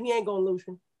ashy man, he ain't gonna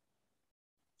lotion.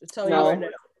 Just telling you right now.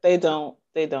 They don't.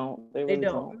 They really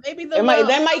don't. Maybe they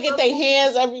might get their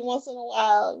hands every once in a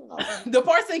while. The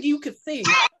parts that you could see.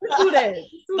 Do that.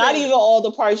 Not even all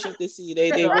the parts you can see. They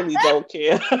really don't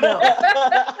care.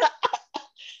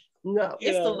 No.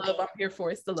 It's the love I'm here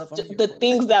for. It's the love I'm here for. The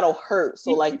things that'll hurt.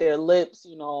 So like their lips,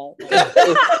 if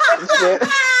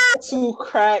too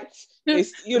cracked. They,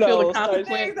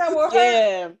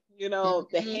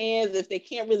 the hands, if they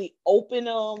can't really open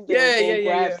them, they'll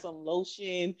grab some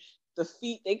lotion. The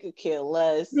feet, they could care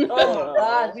less. Oh my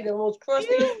God, be the most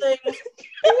crusty things.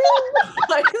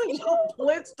 Like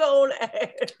Flintstone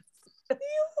ass.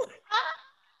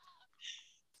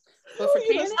 But for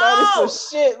Cannon, some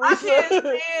shit. I can't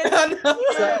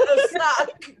stand a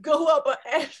sock go up an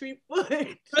ashy foot.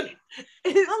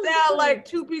 It sounds like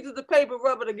two pieces of paper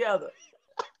rubbing together.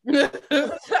 Trying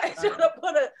to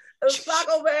put a sock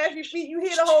over ashy feet, you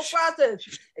hear the whole process.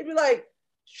 It'd be like,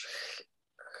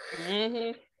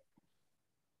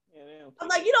 I'm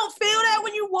like, you don't feel that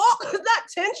when you walk? Is that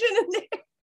tension in there?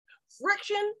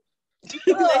 Friction?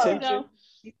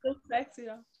 He's so sexy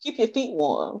though. Keep your feet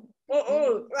warm.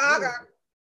 Oh God.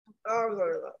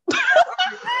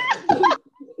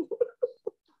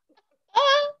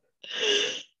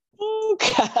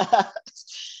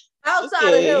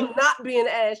 Outside of him not being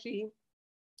ashy,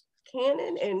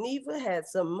 Cannon and Neva had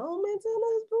some moments in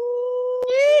this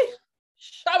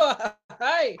book.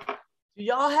 Hey. Do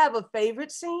y'all have a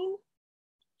favorite scene?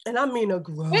 And I mean a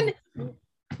grown. When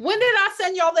did I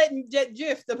send y'all that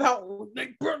gif about they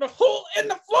burned a hole in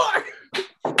the floor?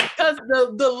 Because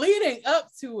the leading up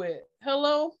to it.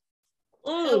 Hello?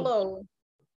 Hello.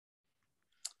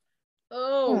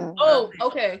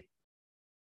 Okay.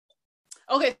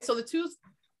 Okay, so the two,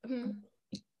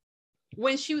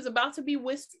 when she was about to be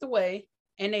whisked away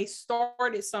and they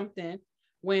started something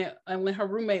when her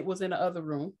roommate was in the other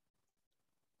room.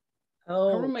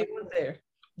 Her roommate was there.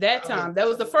 That time. That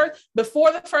was the first,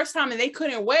 before the first time, and they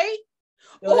couldn't wait.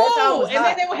 Oh, and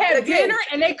then they would have dinner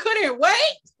and they couldn't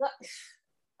wait.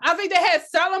 I think they had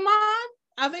Salomon.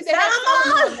 I think they had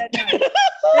Salomon that night.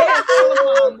 They had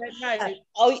Salomon that night.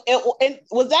 Oh, and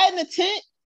was that in the tent?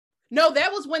 No,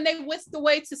 that was when they whisked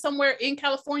away to somewhere in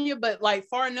California, but like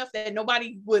far enough that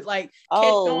nobody would like catch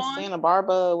on. Santa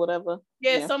Barbara, whatever.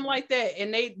 Yeah, something like that.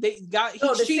 And they got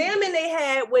the salmon they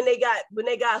had when they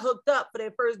got hooked up for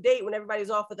their first date when everybody's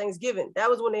off for Thanksgiving. That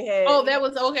was when they had. Oh, that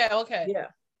was okay. Yeah.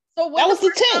 So that was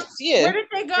the tent. Yeah. Where did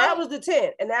they go? That was the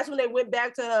tent, and that's when they went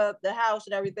back to the house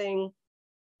and everything.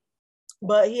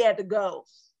 But he had to go.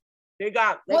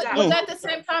 Was that the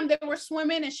same time they were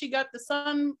swimming and she got the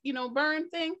sun,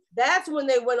 burn thing? That's when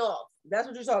they went off. That's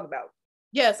what you're talking about.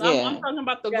 Yes, yeah. I'm talking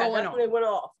about the going off. When they went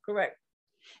off. Correct.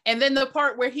 And then the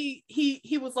part where he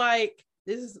was like,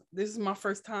 "This is my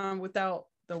first time without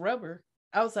the rubber."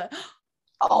 I was like,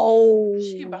 "Oh,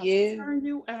 she about to turn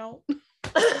you out."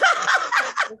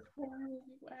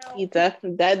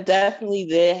 That definitely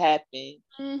did happen.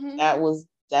 Mm-hmm.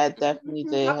 That definitely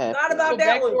did happen. Not about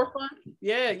that one.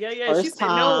 Yeah. First she said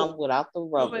time no. without the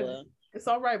rubber. It's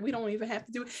all right. We don't even have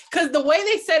to do it. Because the way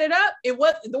they set it up,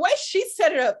 the way she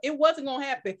set it up, it wasn't going to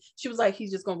happen. She was like,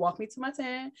 he's just going to walk me to my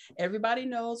tent. Everybody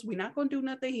knows we're not going to do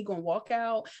nothing. He's going to walk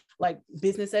out like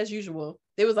business as usual.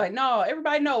 They was like, no,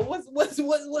 everybody know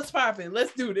what's popping.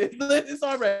 Let's do this. It's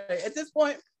all right. At this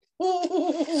point,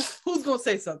 who's going to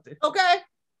say something? Okay.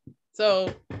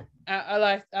 So I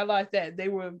like that. They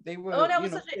were. Oh, that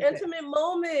was such an intimate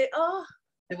moment. Oh,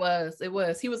 it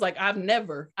was. He was like,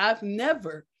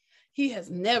 he has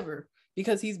never,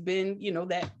 because he's been,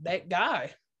 that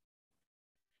guy.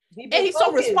 He's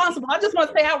so responsible. I just want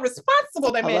to say how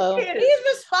responsible that man is. He's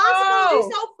responsible.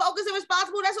 He's so focused and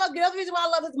responsible. That's the other reason why I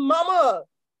love his mama.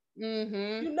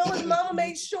 Mm-hmm. His mama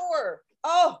made sure.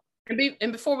 Oh.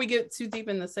 And before we get too deep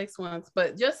in the sex ones,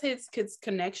 but just his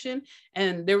connection.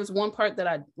 And there was one part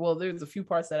that there's a few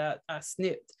parts that I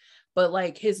snipped, but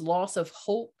like his loss of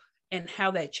hope and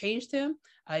how that changed him,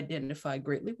 I identified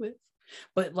greatly with.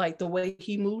 But like the way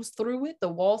he moves through it, the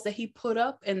walls that he put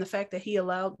up, and the fact that he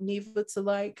allowed Neva to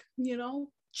like,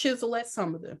 chisel at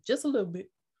some of them, just a little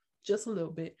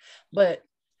bit. But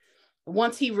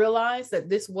once he realized that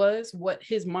this was what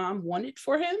his mom wanted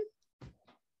for him,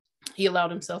 he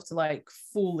allowed himself to like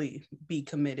fully be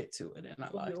committed to it. And I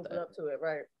like that. Up to it,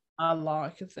 right? I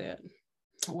like that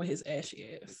with his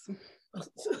ashy ass.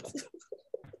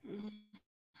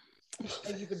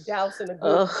 Thank you for dousing a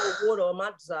good water on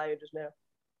my desire just now.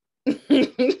 I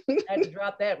had to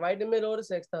drop that right in the middle of the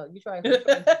sex talk. You try.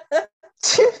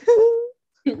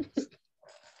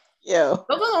 Yeah.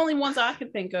 Those are the only ones I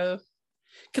can think of.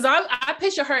 Because I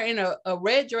picture her in a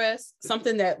red dress,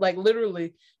 something that like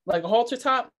literally like a halter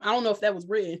top. I don't know if that was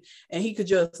written, and he could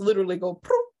just literally go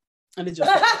poof, and it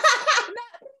just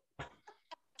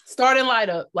start and light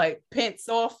up, like pants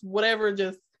off, whatever,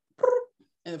 just poof,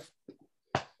 and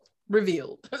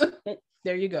revealed.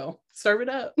 There you go. Serve it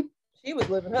up. She was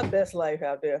living her best life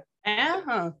out there.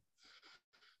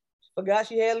 Forgot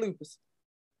she had lupus.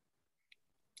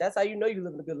 That's how you know you're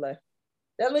living a good life.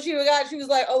 That's when she forgot. She was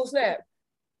like, "Oh snap,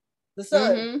 the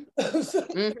sun,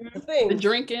 the thing, the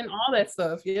drinking, all that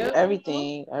stuff." Yeah,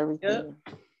 everything. Yep.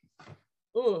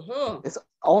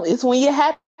 It's when you're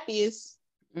happiest.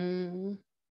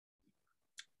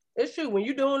 It's true. When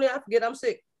you're doing it, I forget I'm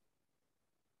sick.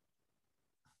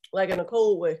 Like in a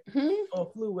cold way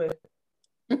or flu way.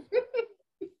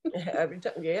 Every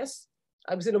time, yes.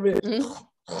 I'm sitting over there.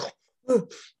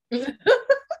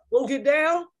 Won't get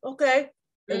down? Okay.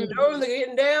 And the nerves are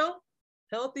getting down,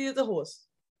 healthy as a horse.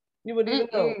 You wouldn't even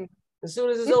know. As soon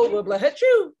as it's over, I'm like,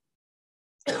 achoo.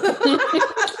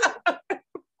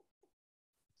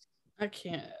 I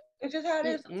can't. It's just how it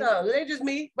is sometimes. It ain't just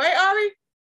me. Right, Ari?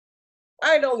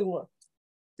 I ain't the only one.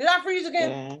 Did I freeze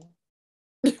again?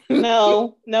 Yeah.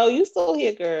 No, you still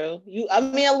here, girl. A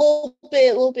little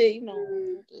bit,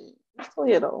 You still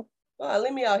here though.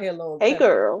 Leave me out here alone. Hey,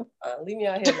 girl. Leave me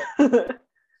out here alone.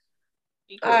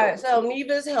 All right, so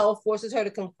Neva's health forces her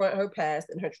to confront her past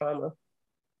and her trauma.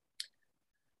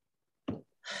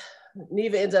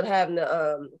 Neva ends up having to,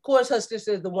 of course, her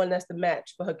sister is the one that's the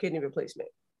match for her kidney replacement.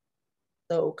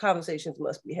 So conversations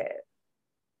must be had.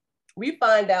 We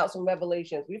find out some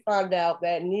revelations. We find out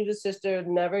that Neva's sister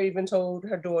never even told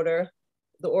her daughter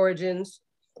the origins.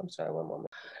 I'm sorry, one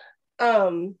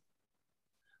moment.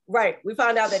 Right. We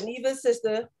find out that Neva's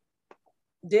sister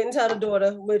didn't tell the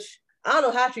daughter, which I don't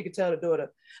know how she could tell the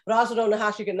daughter, but I also don't know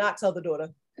how she could not tell the daughter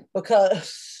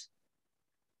because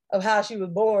of how she was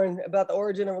born, about the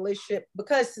origin of relationship,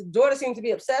 because the daughter seemed to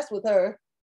be obsessed with her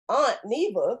aunt,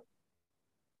 Neva,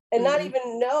 and not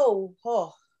even know.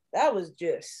 Oh, that was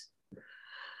just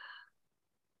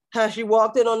how she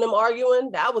walked in on them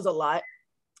arguing. That was a lot.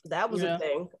 That was a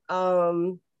thing.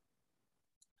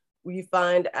 We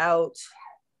find out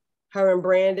her and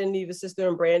Brandon, Neva's sister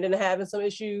and Brandon, are having some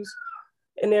issues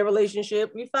in their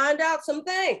relationship. We find out some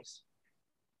things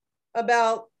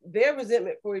about their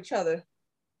resentment for each other.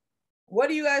 What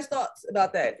are you guys' thoughts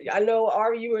about that? I know,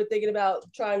 Ari, you were thinking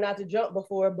about trying not to jump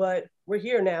before, but we're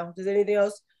here now. Does anything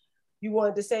else you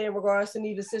wanted to say in regards to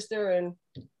Neva's sister and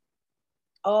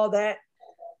all that?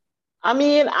 I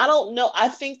mean, I don't know. I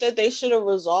think that they should have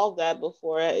resolved that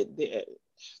before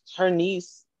her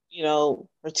niece, you know,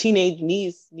 her teenage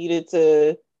niece needed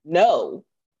to know.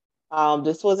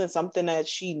 This wasn't something that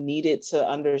she needed to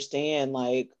understand,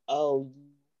 like, oh,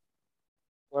 you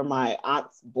were my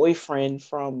aunt's boyfriend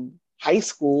from high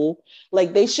school.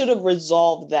 Like, they should have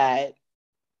resolved that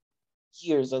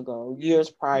years ago, years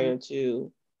prior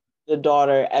to the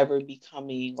daughter ever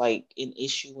becoming like an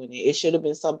issue in it. It should have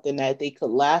been something that they could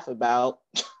laugh about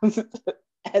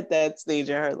at that stage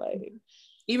in her life.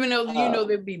 Even though you know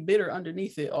they'd be bitter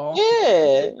underneath it all.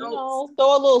 Yeah, you know,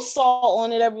 throw a little salt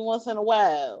on it every once in a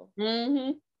while. Mm-hmm.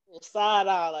 A little side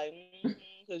eye, like,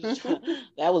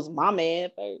 that was my man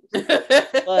first.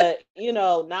 But, you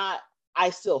know, not, I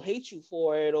still hate you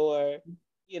for it, or,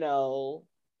 you know,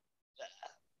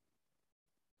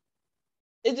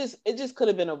 it just could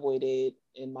have been avoided,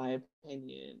 in my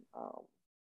opinion.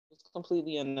 It's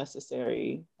completely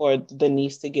unnecessary for the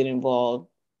niece to get involved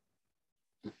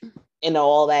in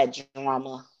all that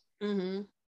drama. Mm-hmm.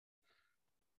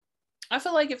 I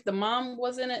feel like if the mom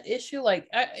wasn't an issue, like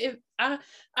I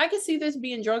could see this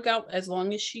being drug out as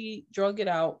long as she drug it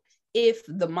out, if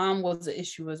the mom was an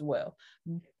issue as well.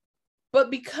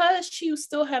 But because she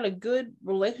still had a good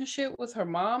relationship with her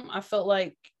mom, I felt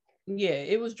like, yeah,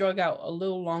 it was drug out a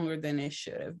little longer than it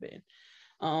should have been.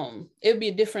 It would be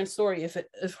a different story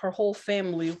if her whole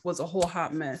family was a whole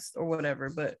hot mess or whatever,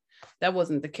 but that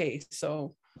wasn't the case.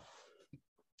 So,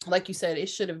 like you said, it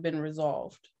should have been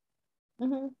resolved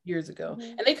years ago.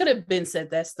 And they could have been said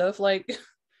that stuff, like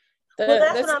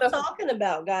that's what I'm talking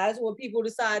about, guys, when people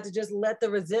decide to just let the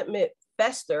resentment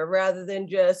fester rather than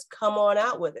just come on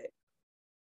out with it.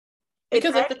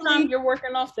 Because at the time you're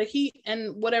working off the heat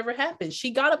and whatever happened,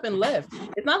 she got up and left.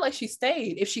 It's not like she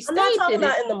stayed. If she stayed, I'm not talking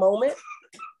about in the moment.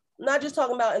 I'm not just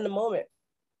talking about in the moment.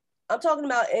 I'm talking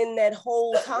about in that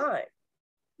whole time.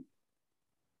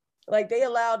 Like, they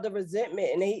allowed the resentment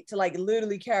and hate to like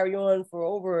literally carry on for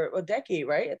over a decade,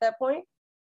 right? At that point,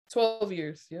 12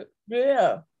 years. Yep.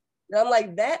 Yeah. I'm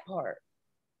like, that part.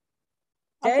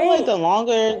 I feel like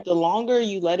the longer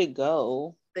you let it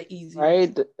go, the easier,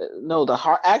 right?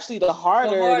 The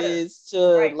harder it is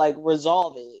to like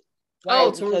resolve it.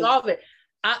 Right? To resolve it.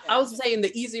 I was saying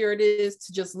the easier it is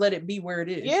to just let it be where it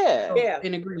is. Yeah.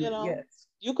 In agreement. You know,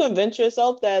 you convince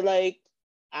yourself that, like,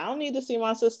 I don't need to see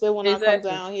my sister when I come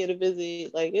down here to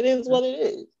visit. Like, it is what it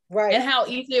is. Right. And how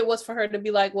easy it was for her to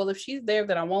be like, well, if she's there,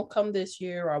 then I won't come this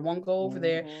year, or I won't go over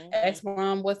there. Ask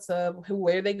mom what's up,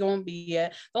 where they going to be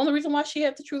at. The only reason why she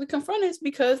had to truly confront it is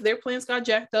because their plans got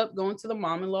jacked up going to the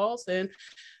mom-in-laws, and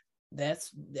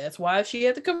that's why she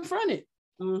had to confront it.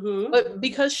 But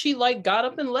because she like got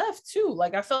up and left too,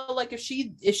 like I felt like if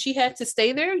she had to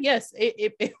stay there, yes,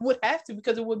 it would have to,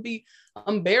 because it would be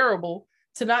unbearable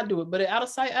to not do it. But out of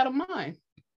sight, out of mind.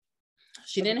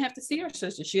 She didn't have to see her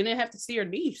sister. She didn't have to see her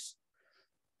niece.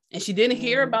 And she didn't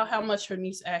hear about how much her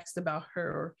niece asked about her,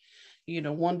 or, you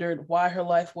know, wondered why her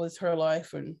life was her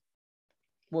life and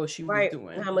what she was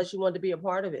doing. And how much she wanted to be a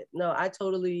part of it. No, I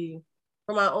totally,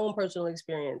 from my own personal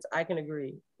experience, I can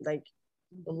agree. Like,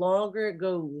 the longer it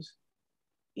goes,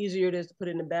 easier it is to put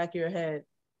it in the back of your head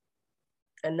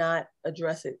and not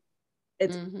address it.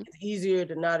 It's easier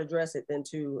to not address it than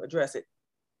to address it.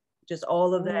 Just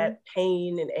all of that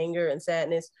pain and anger and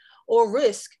sadness, or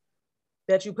risk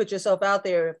that you put yourself out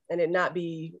there and it not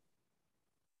be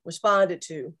responded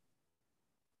to.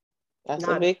 That's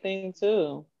a big thing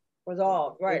too.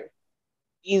 Resolved, right? It's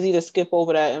easy to skip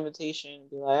over that invitation and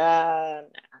be like,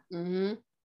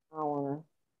 nah.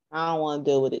 I don't want to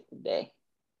deal with it today.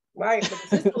 Right, but the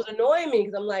sister was annoying me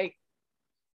because I'm like,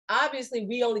 obviously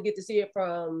we only get to see it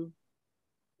from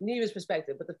Neva's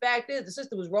perspective, but the fact is the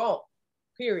sister was wrong.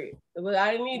 Period.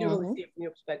 I didn't need to really see it from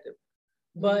your perspective,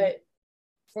 but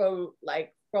from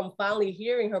finally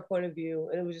hearing her point of view,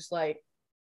 and it was just like,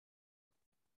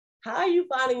 how are you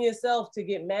finding yourself to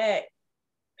get mad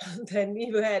that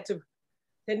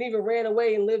Neva ran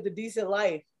away and lived a decent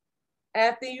life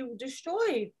after you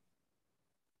destroyed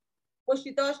what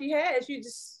she thought she had?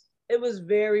 It was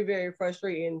very, very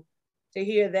frustrating to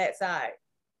hear that side.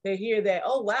 They hear that,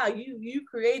 oh wow, you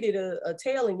created a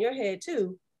tale in your head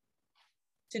too,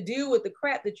 to deal with the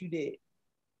crap that you did.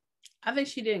 I think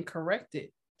she didn't correct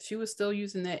it. She was still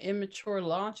using that immature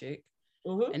logic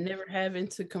and never having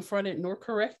to confront it nor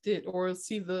correct it or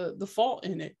see the fault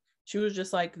in it. She was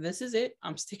just like, this is it.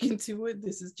 I'm sticking to it.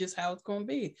 This is just how it's going to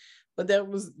be. But that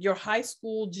was your high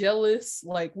school jealous.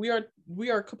 Like we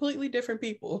are completely different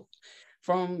people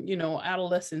from,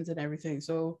 adolescence and everything.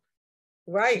 So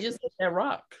right. She just hit that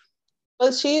rock.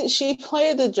 But she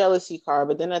played the jealousy card,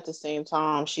 but then at the same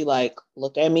time, she like,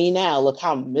 look at me now. Look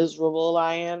how miserable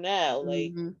I am now.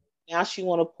 Like now she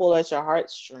want to pull at your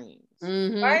heartstrings.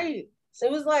 Right. So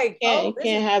it was like, can't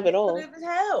have it all.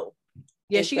 Hell.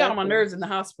 Yeah, exactly. She got on my nerves in the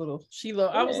hospital.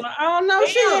 I was like, I don't know,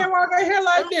 she ain't walking here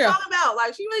like this. Talking about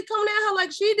like she really coming at her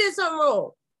like she did something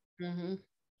wrong.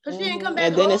 Cause she ain't come back.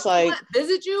 And then it's like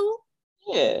visit you.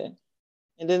 Yeah.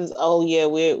 And then it's, oh yeah,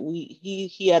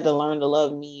 he had to learn to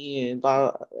love me and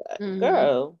blah.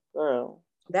 Girl.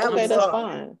 That's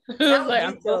fine.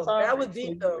 That was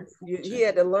deep though. He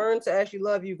had to learn to actually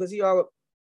love you because he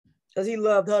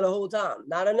loved her the whole time.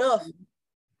 Not enough.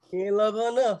 He didn't love her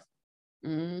enough.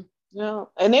 Yeah,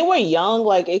 and they were young.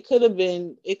 Like it could have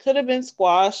been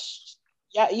squashed.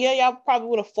 Yeah, y'all probably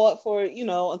would have fought for it,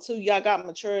 until y'all got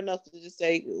mature enough to just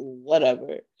say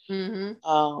whatever.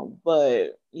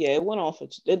 But yeah,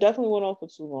 it definitely went on for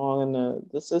too long. And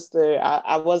the sister,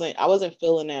 I wasn't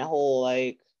feeling that whole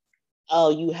like, oh,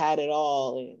 you had it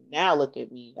all, and now look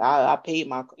at me. I paid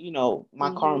my,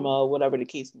 my karma, whatever the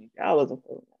case may be. I wasn't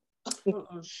feeling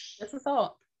that. That's a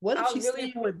thought. What if she's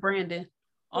staying with Brandon?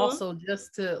 Also,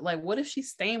 just to like, what if she's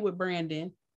staying with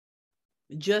Brandon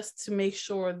just to make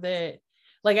sure that,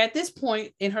 like, at this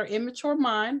point in her immature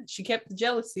mind, she kept the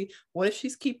jealousy. What if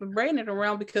she's keeping Brandon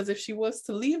around? Because if she was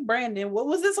to leave Brandon, what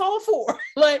was this all for?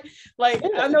 like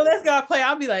I know that's gonna play.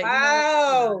 I'll be like,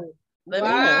 wow.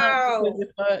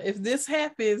 If this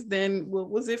happens, then what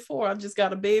was it for? I just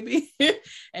got a baby,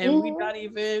 and we're not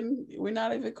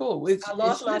even cool. I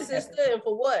lost my sister, and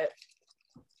for what?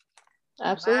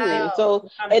 Absolutely. Wow. So,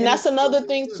 and that's another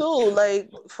thing too,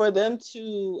 like for them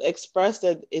to express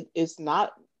that it's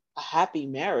not a happy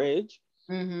marriage,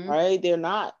 right? They're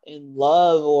not in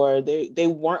love, or they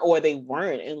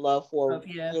weren't in love for a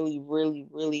really, really,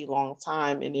 really long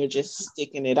time, and they're just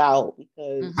sticking it out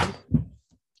because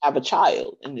have a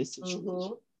child in this situation.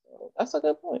 So that's a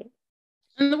good point.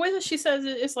 And the way that she says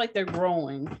it, it's like they're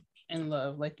growing in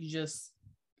love. Like you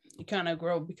kind of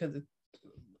grow because it's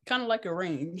kind of like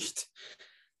arranged.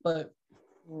 But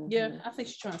yeah, I think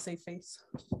she's trying to save face.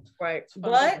 Right.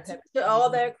 But to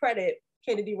all their credit,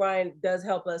 Kennedy Ryan does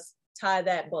help us tie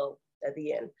that bow at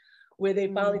the end, where they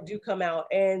finally do come out.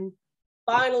 And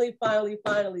finally,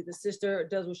 the sister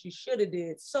does what she should have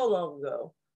did so long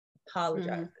ago.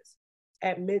 Apologizes.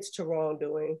 Admits to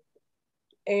wrongdoing.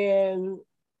 And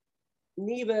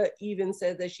Neva even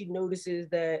says that she notices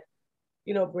that,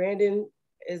 Brandon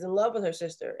is in love with her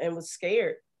sister and was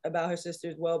scared about her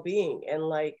sister's well-being. And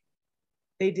like,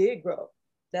 they did grow.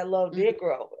 That love did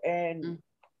grow. And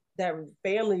that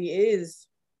family is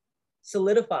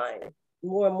solidifying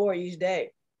more and more each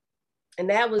day.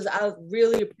 And I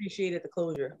really appreciated the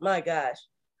closure. My gosh.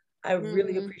 I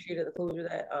really appreciated the closure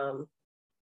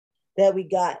that we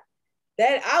got.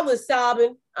 That I was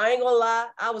sobbing. I ain't gonna lie.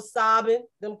 I was sobbing,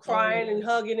 them crying and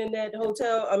hugging in that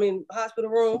hospital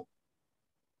room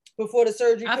before the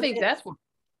surgery. I think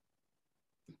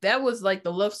that was like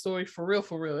the love story for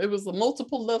real. It was a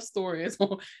multiple love stories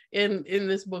in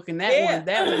this book, and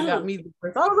that one got me.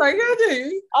 I was like,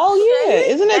 oh yeah,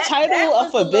 isn't it titled A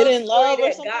Forbidden Love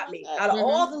or something? Got me. Out of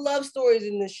all the love stories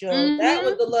in the show, that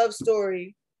was the love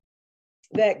story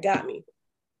that got me.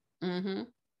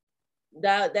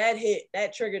 That hit,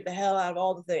 that triggered the hell out of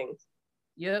all the things.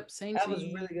 Yep, same. That was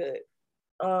really good.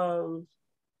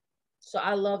 So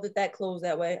I love that closed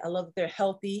that way. I love that they're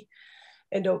healthy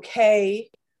and okay,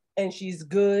 and she's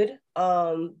good.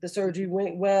 The surgery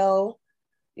went well.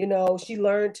 She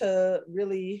learned to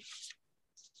really.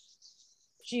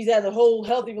 She's had a whole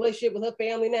healthy relationship with her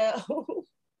family now.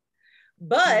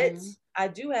 But I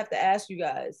do have to ask you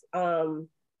guys,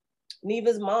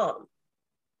 Neva's mom.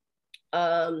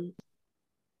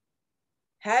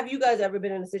 Have you guys ever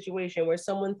been in a situation where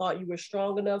someone thought you were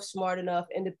strong enough, smart enough,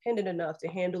 independent enough to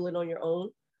handle it on your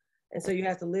own? And so you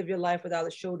have to live your life without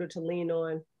a shoulder to lean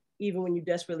on, even when you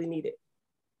desperately need it?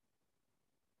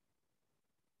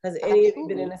 Has any of you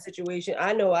been in a situation?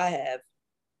 I know I have.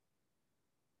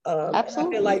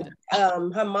 Absolutely. I feel like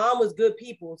her mom was good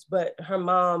people's, but her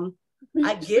mom,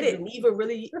 I get it. Neva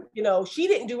really, she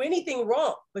didn't do anything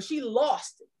wrong, but she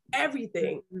lost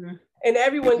everything. And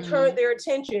everyone turned their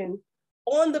attention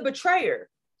on the betrayer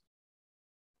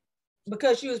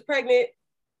because she was pregnant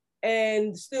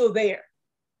and still there.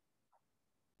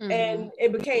 Mm-hmm. And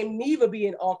it became Neva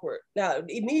being awkward. Now,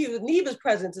 Neva's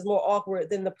presence is more awkward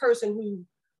than the person who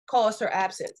caused her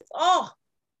absence. I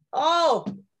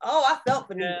felt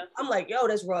for Neva. I'm like, yo,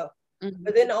 that's rough. Mm-hmm.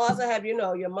 But then also have,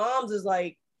 your mom's is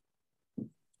like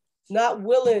not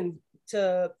willing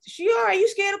to, all right, you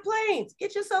scared of planes?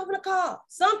 Get yourself in a car.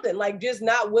 Something like just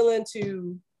not willing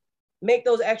to make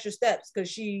those extra steps because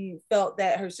she felt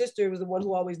that her sister was the one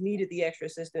who always needed the extra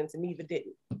assistance and Neva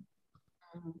didn't.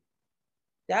 Mm-hmm.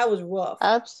 That was rough.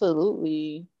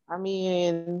 Absolutely. I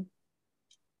mean,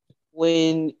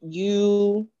 when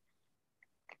you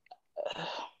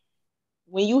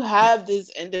have this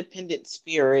independent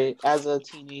spirit as a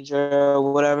teenager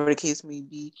or whatever the case may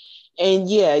be, and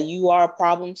yeah, you are a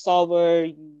problem solver,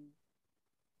 you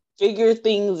figure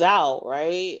things out,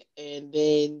 right? And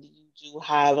then you do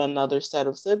have another set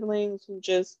of siblings who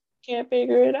just can't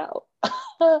figure it out.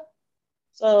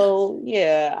 So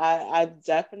yeah, I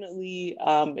definitely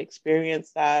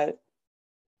experienced that.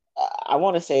 I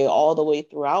want to say all the way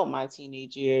throughout my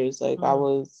teenage years. Like I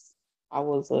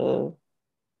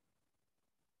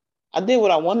did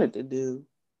what I wanted to do,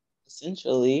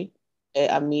 essentially.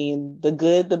 I mean, the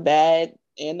good, the bad,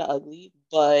 and the ugly,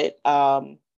 but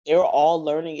they were all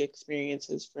learning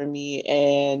experiences for me.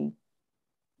 And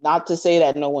not to say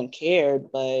that no one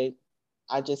cared, but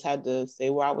I just had to say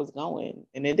where I was going.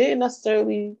 And it didn't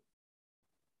necessarily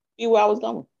be where I was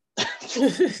going.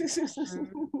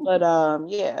 But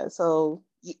yeah, so,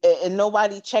 and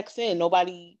nobody checks in.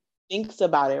 Nobody thinks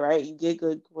about it, right? You get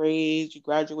good grades, you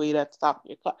graduate at the top of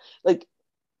your class. Like,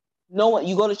 no one,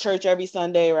 you go to church every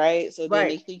Sunday, right? So then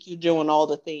they think you're doing all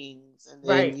the things, and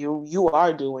then you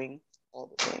are doing all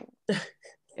the things.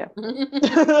 Yeah.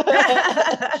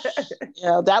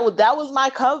 Yeah, that was my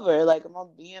cover. Like, I'm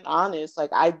being honest.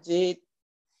 Like, I did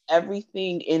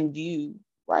everything in view,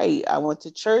 right? I went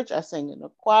to church, I sang in the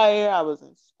choir, I was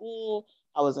in school,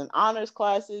 I was in honors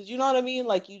classes. You know what I mean?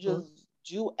 Like, you just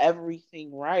do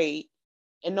everything right,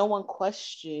 and no one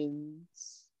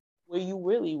questions where you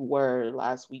really were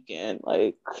last weekend.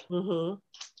 Like,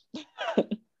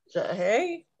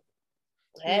 hey,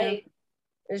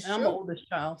 it's I'm an oldest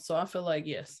child, so I feel like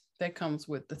yes, that comes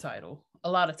with the title. A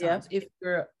lot of times, if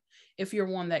you're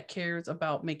one that cares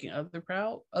about making other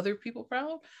people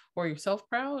proud, or yourself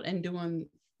proud, and doing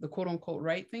the quote unquote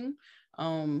right thing,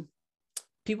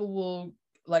 people will,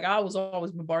 like, I was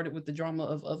always bombarded with the drama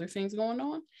of other things going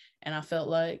on, and I felt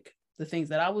like the things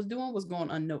that I was doing was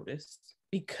going unnoticed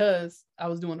because I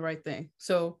was doing the right thing.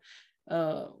 So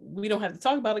we don't have to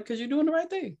talk about it because you're doing the right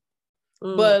thing.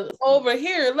 But over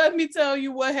here, let me tell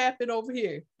you what happened over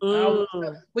here.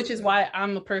 Which is why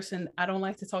I'm a person, I don't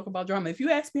like to talk about drama. If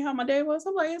you ask me how my day was,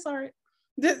 I'm like, it's all right.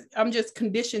 I'm just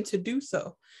conditioned to do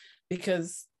so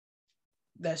because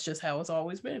that's just how it's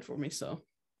always been for me. So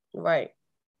right.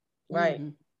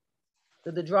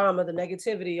 The drama, the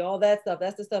negativity, all that stuff,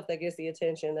 that's the stuff that gets the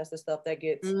attention. That's the stuff that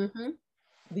gets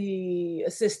the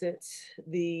assistance,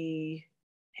 the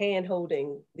hand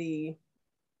holding, the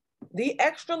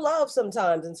extra love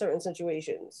sometimes in certain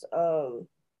situations. And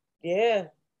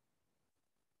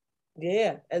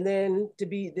then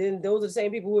those are the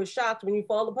same people who are shocked when you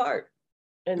fall apart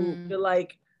and feel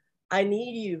like, I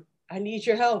need you, I need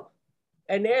your help,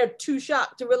 and they're too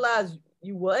shocked to realize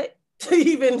you what to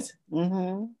even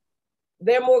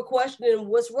they're more questioning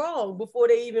what's wrong before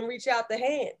they even reach out the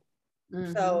hand.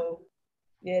 So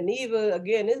yeah, Neva,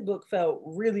 again, this book felt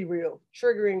really real,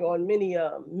 triggering on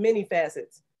many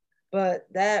facets. But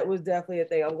that was definitely a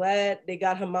thing. I'm glad they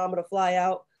got her mama to fly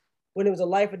out when it was a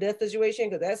life or death situation,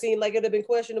 because that seemed like it'd have been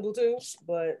questionable too.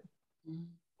 But I'm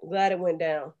glad it went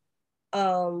down.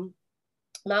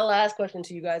 My last question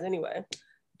to you guys anyway.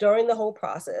 During the whole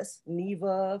process,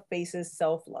 Neva faces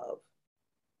self-love.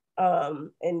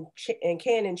 And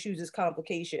Canon chooses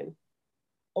complication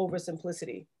over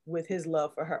simplicity with his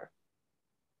love for her.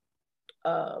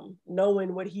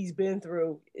 Knowing what he's been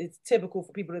through, it's typical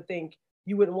for people to think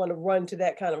you wouldn't want to run to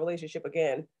that kind of relationship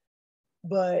again,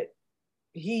 but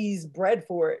he's bred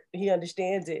for it. He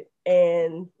understands it,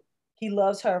 and he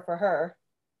loves her for her,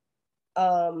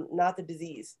 not the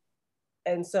disease.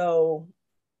 And so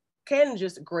Canon's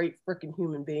just a great freaking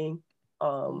human being.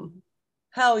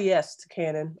 Hell yes to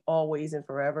Canon, always and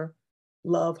forever.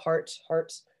 Love, hearts.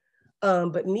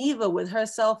 But Neva, with her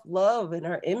self-love and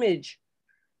her image,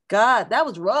 God, that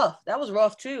was rough. That was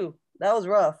rough too. That was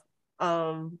rough.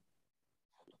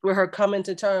 With her coming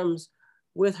to terms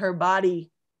with her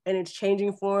body and its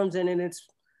changing forms and in its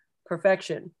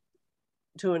perfection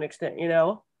to an extent,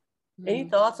 Any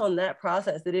thoughts on that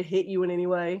process? Did it hit you in any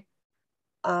way?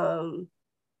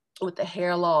 With the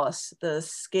hair loss, the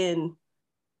skin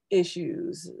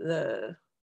issues, the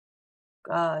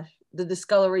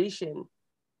discoloration,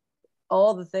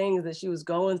 all the things that she was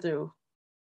going through.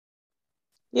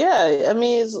 Yeah, I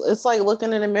mean, it's like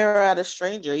looking in the mirror at a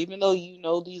stranger, even though you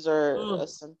know these are a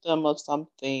symptom of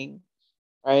something,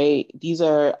 right? These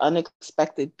are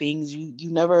unexpected things. You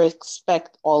never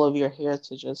expect all of your hair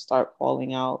to just start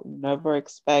falling out. You never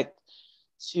expect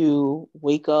to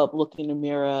wake up, look in the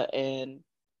mirror, and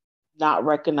not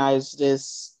recognize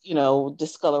this,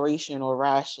 discoloration or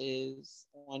rashes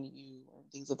on you or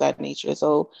things of that nature.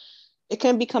 So it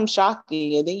can become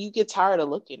shocking, and then you get tired of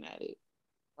looking at it.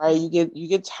 Right, you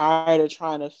get tired of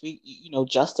trying to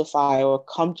justify or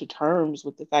come to terms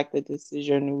with the fact that this is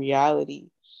your new reality.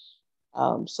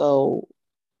 So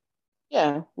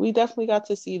yeah, we definitely got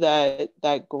to see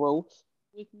that growth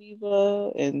with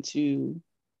Neva and to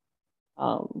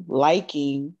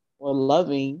liking or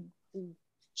loving who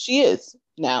she is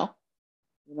now.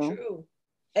 True.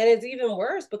 And it's even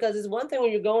worse because it's one thing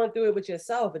when you're going through it with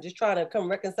yourself and just trying to come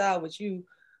reconcile with you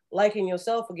liking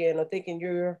yourself again or thinking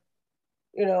you're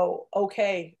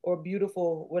okay or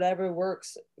beautiful, whatever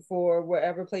works for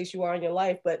wherever place you are in your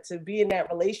life. But to be in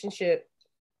that relationship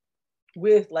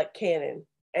with like Kanan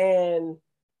and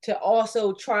to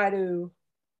also try to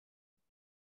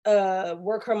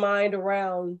work her mind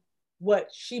around what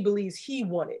she believes he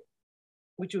wanted,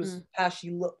 which was how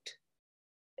she looked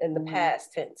in the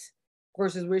past tense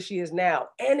versus where she is now.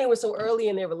 And they were so early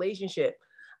in their relationship.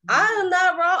 I'm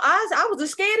not wrong. I was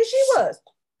as scared as she was.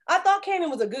 I thought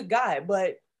Kanan was a good guy,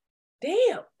 but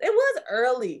damn, it was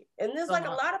early. And there's like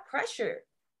a lot of pressure.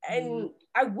 And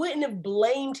I wouldn't have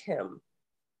blamed him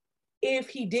if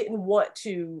he didn't want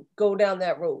to go down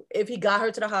that road. If he got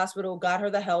her to the hospital, got her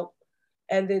the help,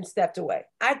 and then stepped away.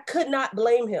 I could not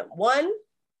blame him. One,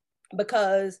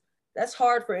 because that's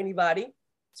hard for anybody,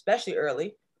 especially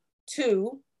early.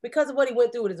 Two, because of what he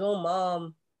went through with his own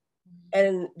mom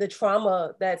and the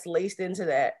trauma that's laced into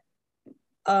that.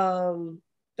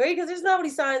 Three, because there's not what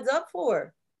he signs up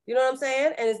for. You know what I'm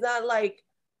saying? And it's not like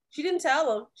she didn't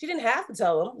tell him. She didn't have to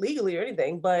tell him legally or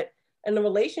anything, but in the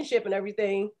relationship and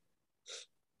everything,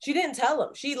 she didn't tell him.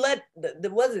 She let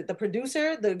the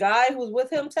producer, the guy who was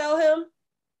with him, tell him.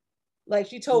 Like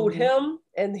she told him,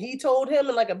 and he told him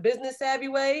in like a business savvy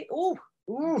way. Ooh.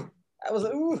 I was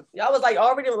y'all was like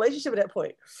already in a relationship at that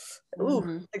point.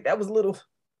 Like that was a little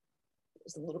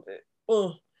bit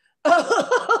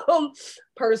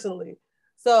personally.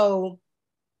 So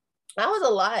that was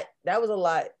a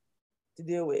lot to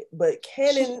deal with. But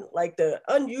Kanan, like the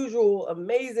unusual,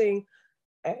 amazing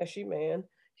ashy man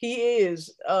he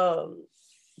is,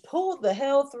 pulled the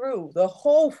hell through the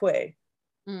whole way.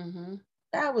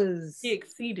 That was, he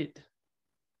exceeded.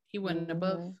 He went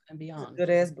above and beyond. Good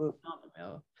ass book.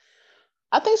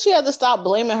 I think she had to stop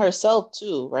blaming herself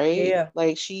too, right? Yeah.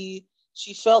 Like she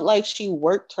felt like she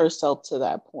worked herself to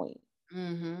that point,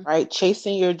 right?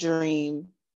 Chasing your dream,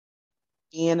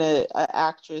 being an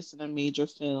actress in a major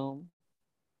film,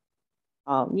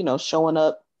 showing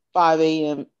up 5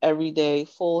 a.m. every day,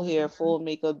 full hair, full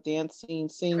makeup, dancing,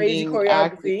 singing, crazy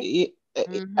choreography,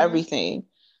 everything.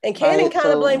 And Kanan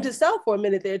kind of blamed himself for a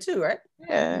minute there too, right?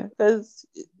 Yeah, because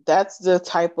that's the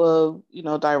type of,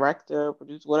 director,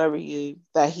 producer, whatever he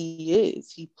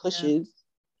is. He pushes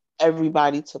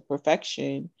everybody to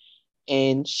perfection.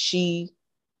 And she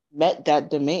met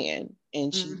that demand.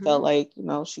 And she felt like,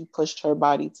 she pushed her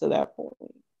body to that point.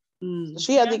 So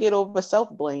she had to get over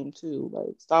self-blame too.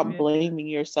 Like, stop blaming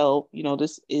yourself.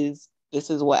 This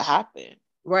is what happened.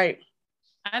 Right.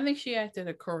 I think she acted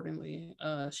accordingly.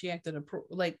 She acted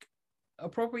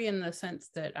appropriate in the sense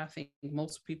that I think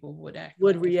most people would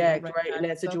react right in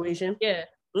that situation. Yeah.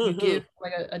 You give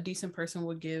like a decent person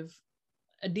would give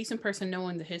a decent person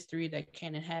knowing the history that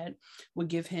Kanan had would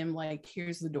give him like,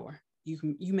 here's the door.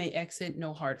 You may exit,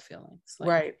 no hard feelings. Like,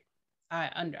 right.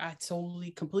 I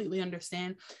totally completely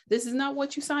understand. This is not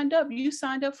what you signed up. You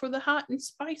signed up for the hot and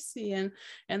spicy and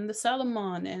the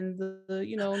Salomon and the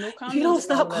no condoms. You don't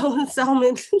stop calling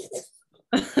salmon.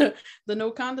 The no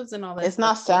condoms and all that. It's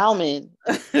not salmon.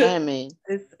 It's salmon.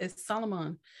 It's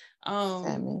Salomon.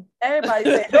 Salmon. Everybody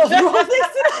said those wrong things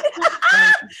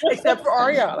except for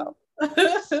Ariana.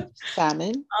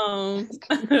 Salmon.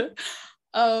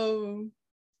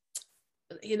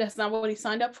 That's not what he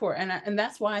signed up for, and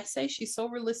that's why I say she's so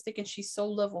realistic and she's so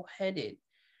level-headed.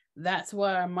 That's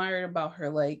what I admired about her.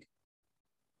 Like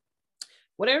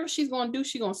whatever she's going to do,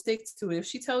 she's going to stick to it. If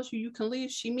she tells you you can leave,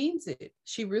 she means it.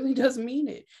 She really does mean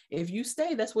it. If you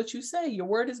stay, that's what you say. Your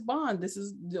word is bond. This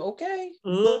is okay.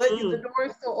 But the door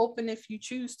is still open if you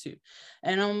choose to.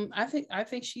 And I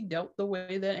think she dealt the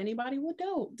way that anybody would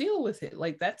deal with it.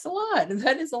 Like, that's a lot.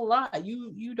 That is a lot.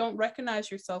 You don't recognize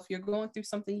yourself. You're going through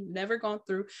something you've never gone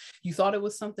through. You thought it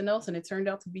was something else, and it turned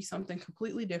out to be something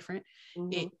completely different.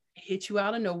 It hit you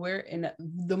out of nowhere in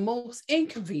the most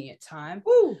inconvenient time.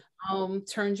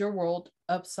 Turns your world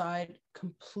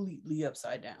completely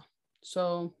upside down.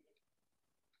 So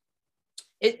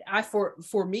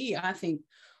for me, I think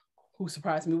who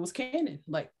surprised me was Kanan.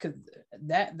 Like, because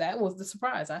that was the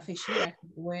surprise. I think she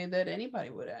acted the way that anybody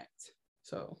would act.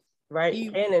 So right,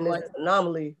 Kanan is an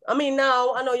anomaly. I mean,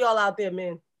 now I know y'all out there,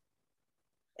 men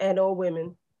and old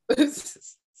women. But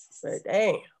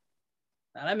dang.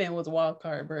 Now, that man was a wild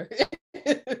card, bro.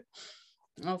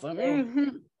 I was like,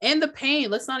 and the pain.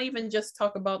 Let's not even just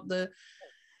talk about the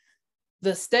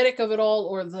aesthetic of it all,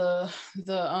 or the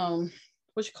the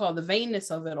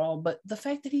vainness of it all, but the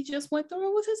fact that he just went through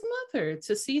it with his mother.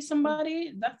 To see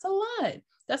somebody, that's a lot.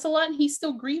 That's a lot, and he's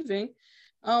still grieving.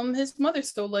 His mother's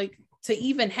still, like, to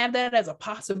even have that as a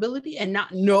possibility and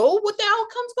not know what the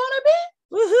outcome's gonna be.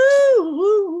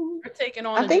 Woohoo! Taking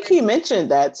on. I think he mentioned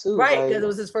that too, right? Because it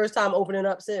was his first time opening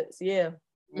up since. Yeah,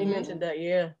 he mentioned that.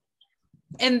 Yeah,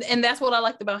 and that's what I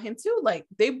liked about him too. Like,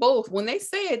 they both, when they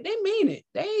say it, they mean it.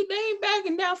 They ain't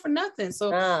backing down for nothing. So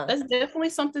that's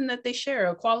definitely something that they share,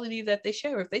 a quality that they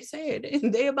share. If they say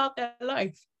it, they about that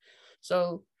life.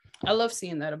 So I love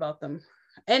seeing that about them.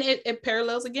 And it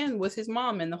parallels again with his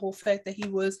mom and the whole fact that he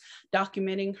was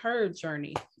documenting her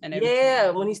journey and everything. Yeah,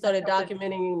 when he started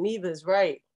documenting Neva's,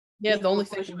 right? Yeah, the only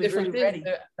thing different is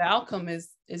the outcome is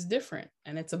different,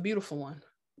 and it's a beautiful one.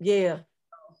 Yeah.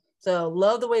 So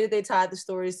love the way that they tied the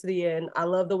stories to the end. I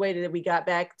love the way that we got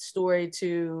back story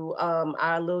to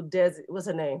our little Desi. What's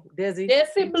her name?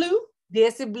 Desi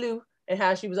Blue, and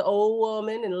how she was an old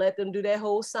woman and let them do that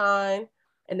whole sign.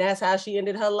 And that's how she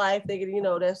ended her life, thinking,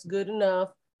 that's good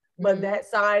enough. But that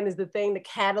sign is the thing, the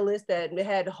catalyst that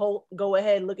had Holt go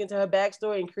ahead and look into her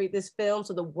backstory and create this film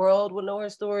so the world will know her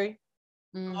story.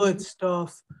 Good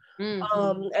stuff. And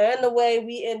the way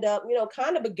we end up,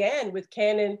 kind of began with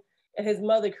Kanan and his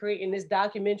mother creating this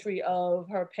documentary of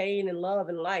her pain and love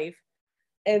and life.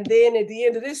 And then at the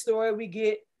end of this story, we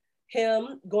get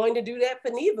him going to do that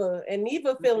for Neva, and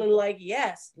Neva feeling like,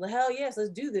 yes, hell yes,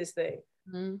 let's do this thing.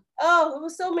 Oh, it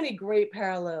was so many great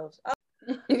parallels.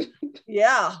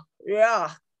 Yeah.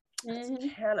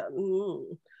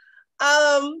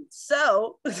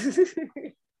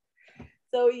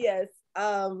 So yes,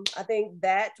 I think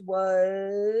that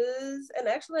was an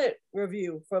excellent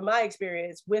review from my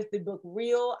experience with the book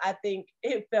Real. I think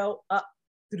it felt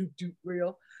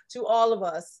real to all of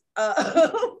us.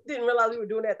 Didn't realize we were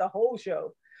doing that the whole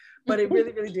show, but it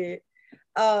really, really did.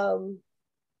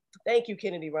 Thank you,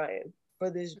 Kennedy Ryan, for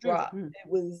this drop. It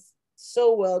was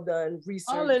so well done,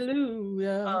 research.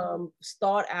 Hallelujah.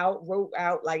 Wrote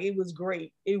out, like, it was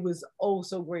great. It was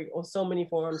so great on so many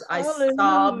forms. Hallelujah.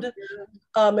 I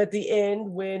sobbed at the end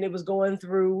when it was going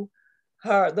through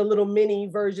the little mini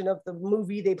version of the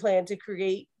movie they planned to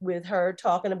create with her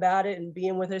talking about it and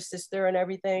being with her sister and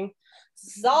everything.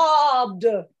 Sobbed.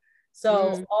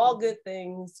 So all good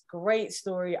things, great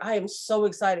story. I am so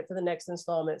excited for the next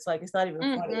installment. It's like, it's not even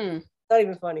funny. It's not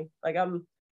even funny. Like, I'm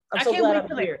so glad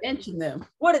I'm here. Mention them.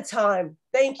 What a time.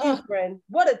 Thank you, friend.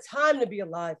 What a time to be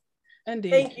alive.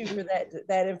 Indeed. Thank you for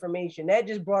that information. That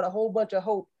just brought a whole bunch of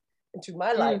hope into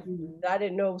my life that I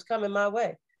didn't know was coming my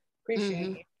way.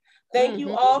 Appreciate it. Thank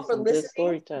you all for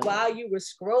listening while you were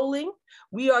scrolling.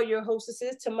 We are your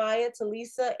hostesses, Tamaya,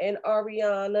 Talisa, and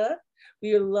Ariana.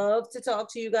 We would love to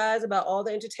talk to you guys about all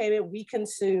the entertainment we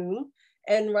consume.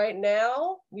 And right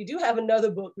now, we do have another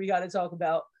book we got to talk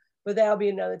about, but that'll be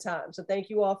another time. So thank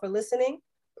you all for listening.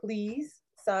 Please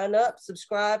sign up,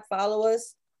 subscribe, follow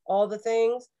us, all the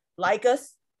things. Like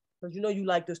us, because you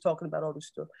liked us talking about all this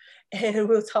stuff. And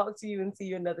we'll talk to you and see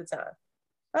you another time.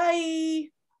 Bye.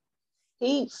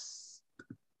 Peace.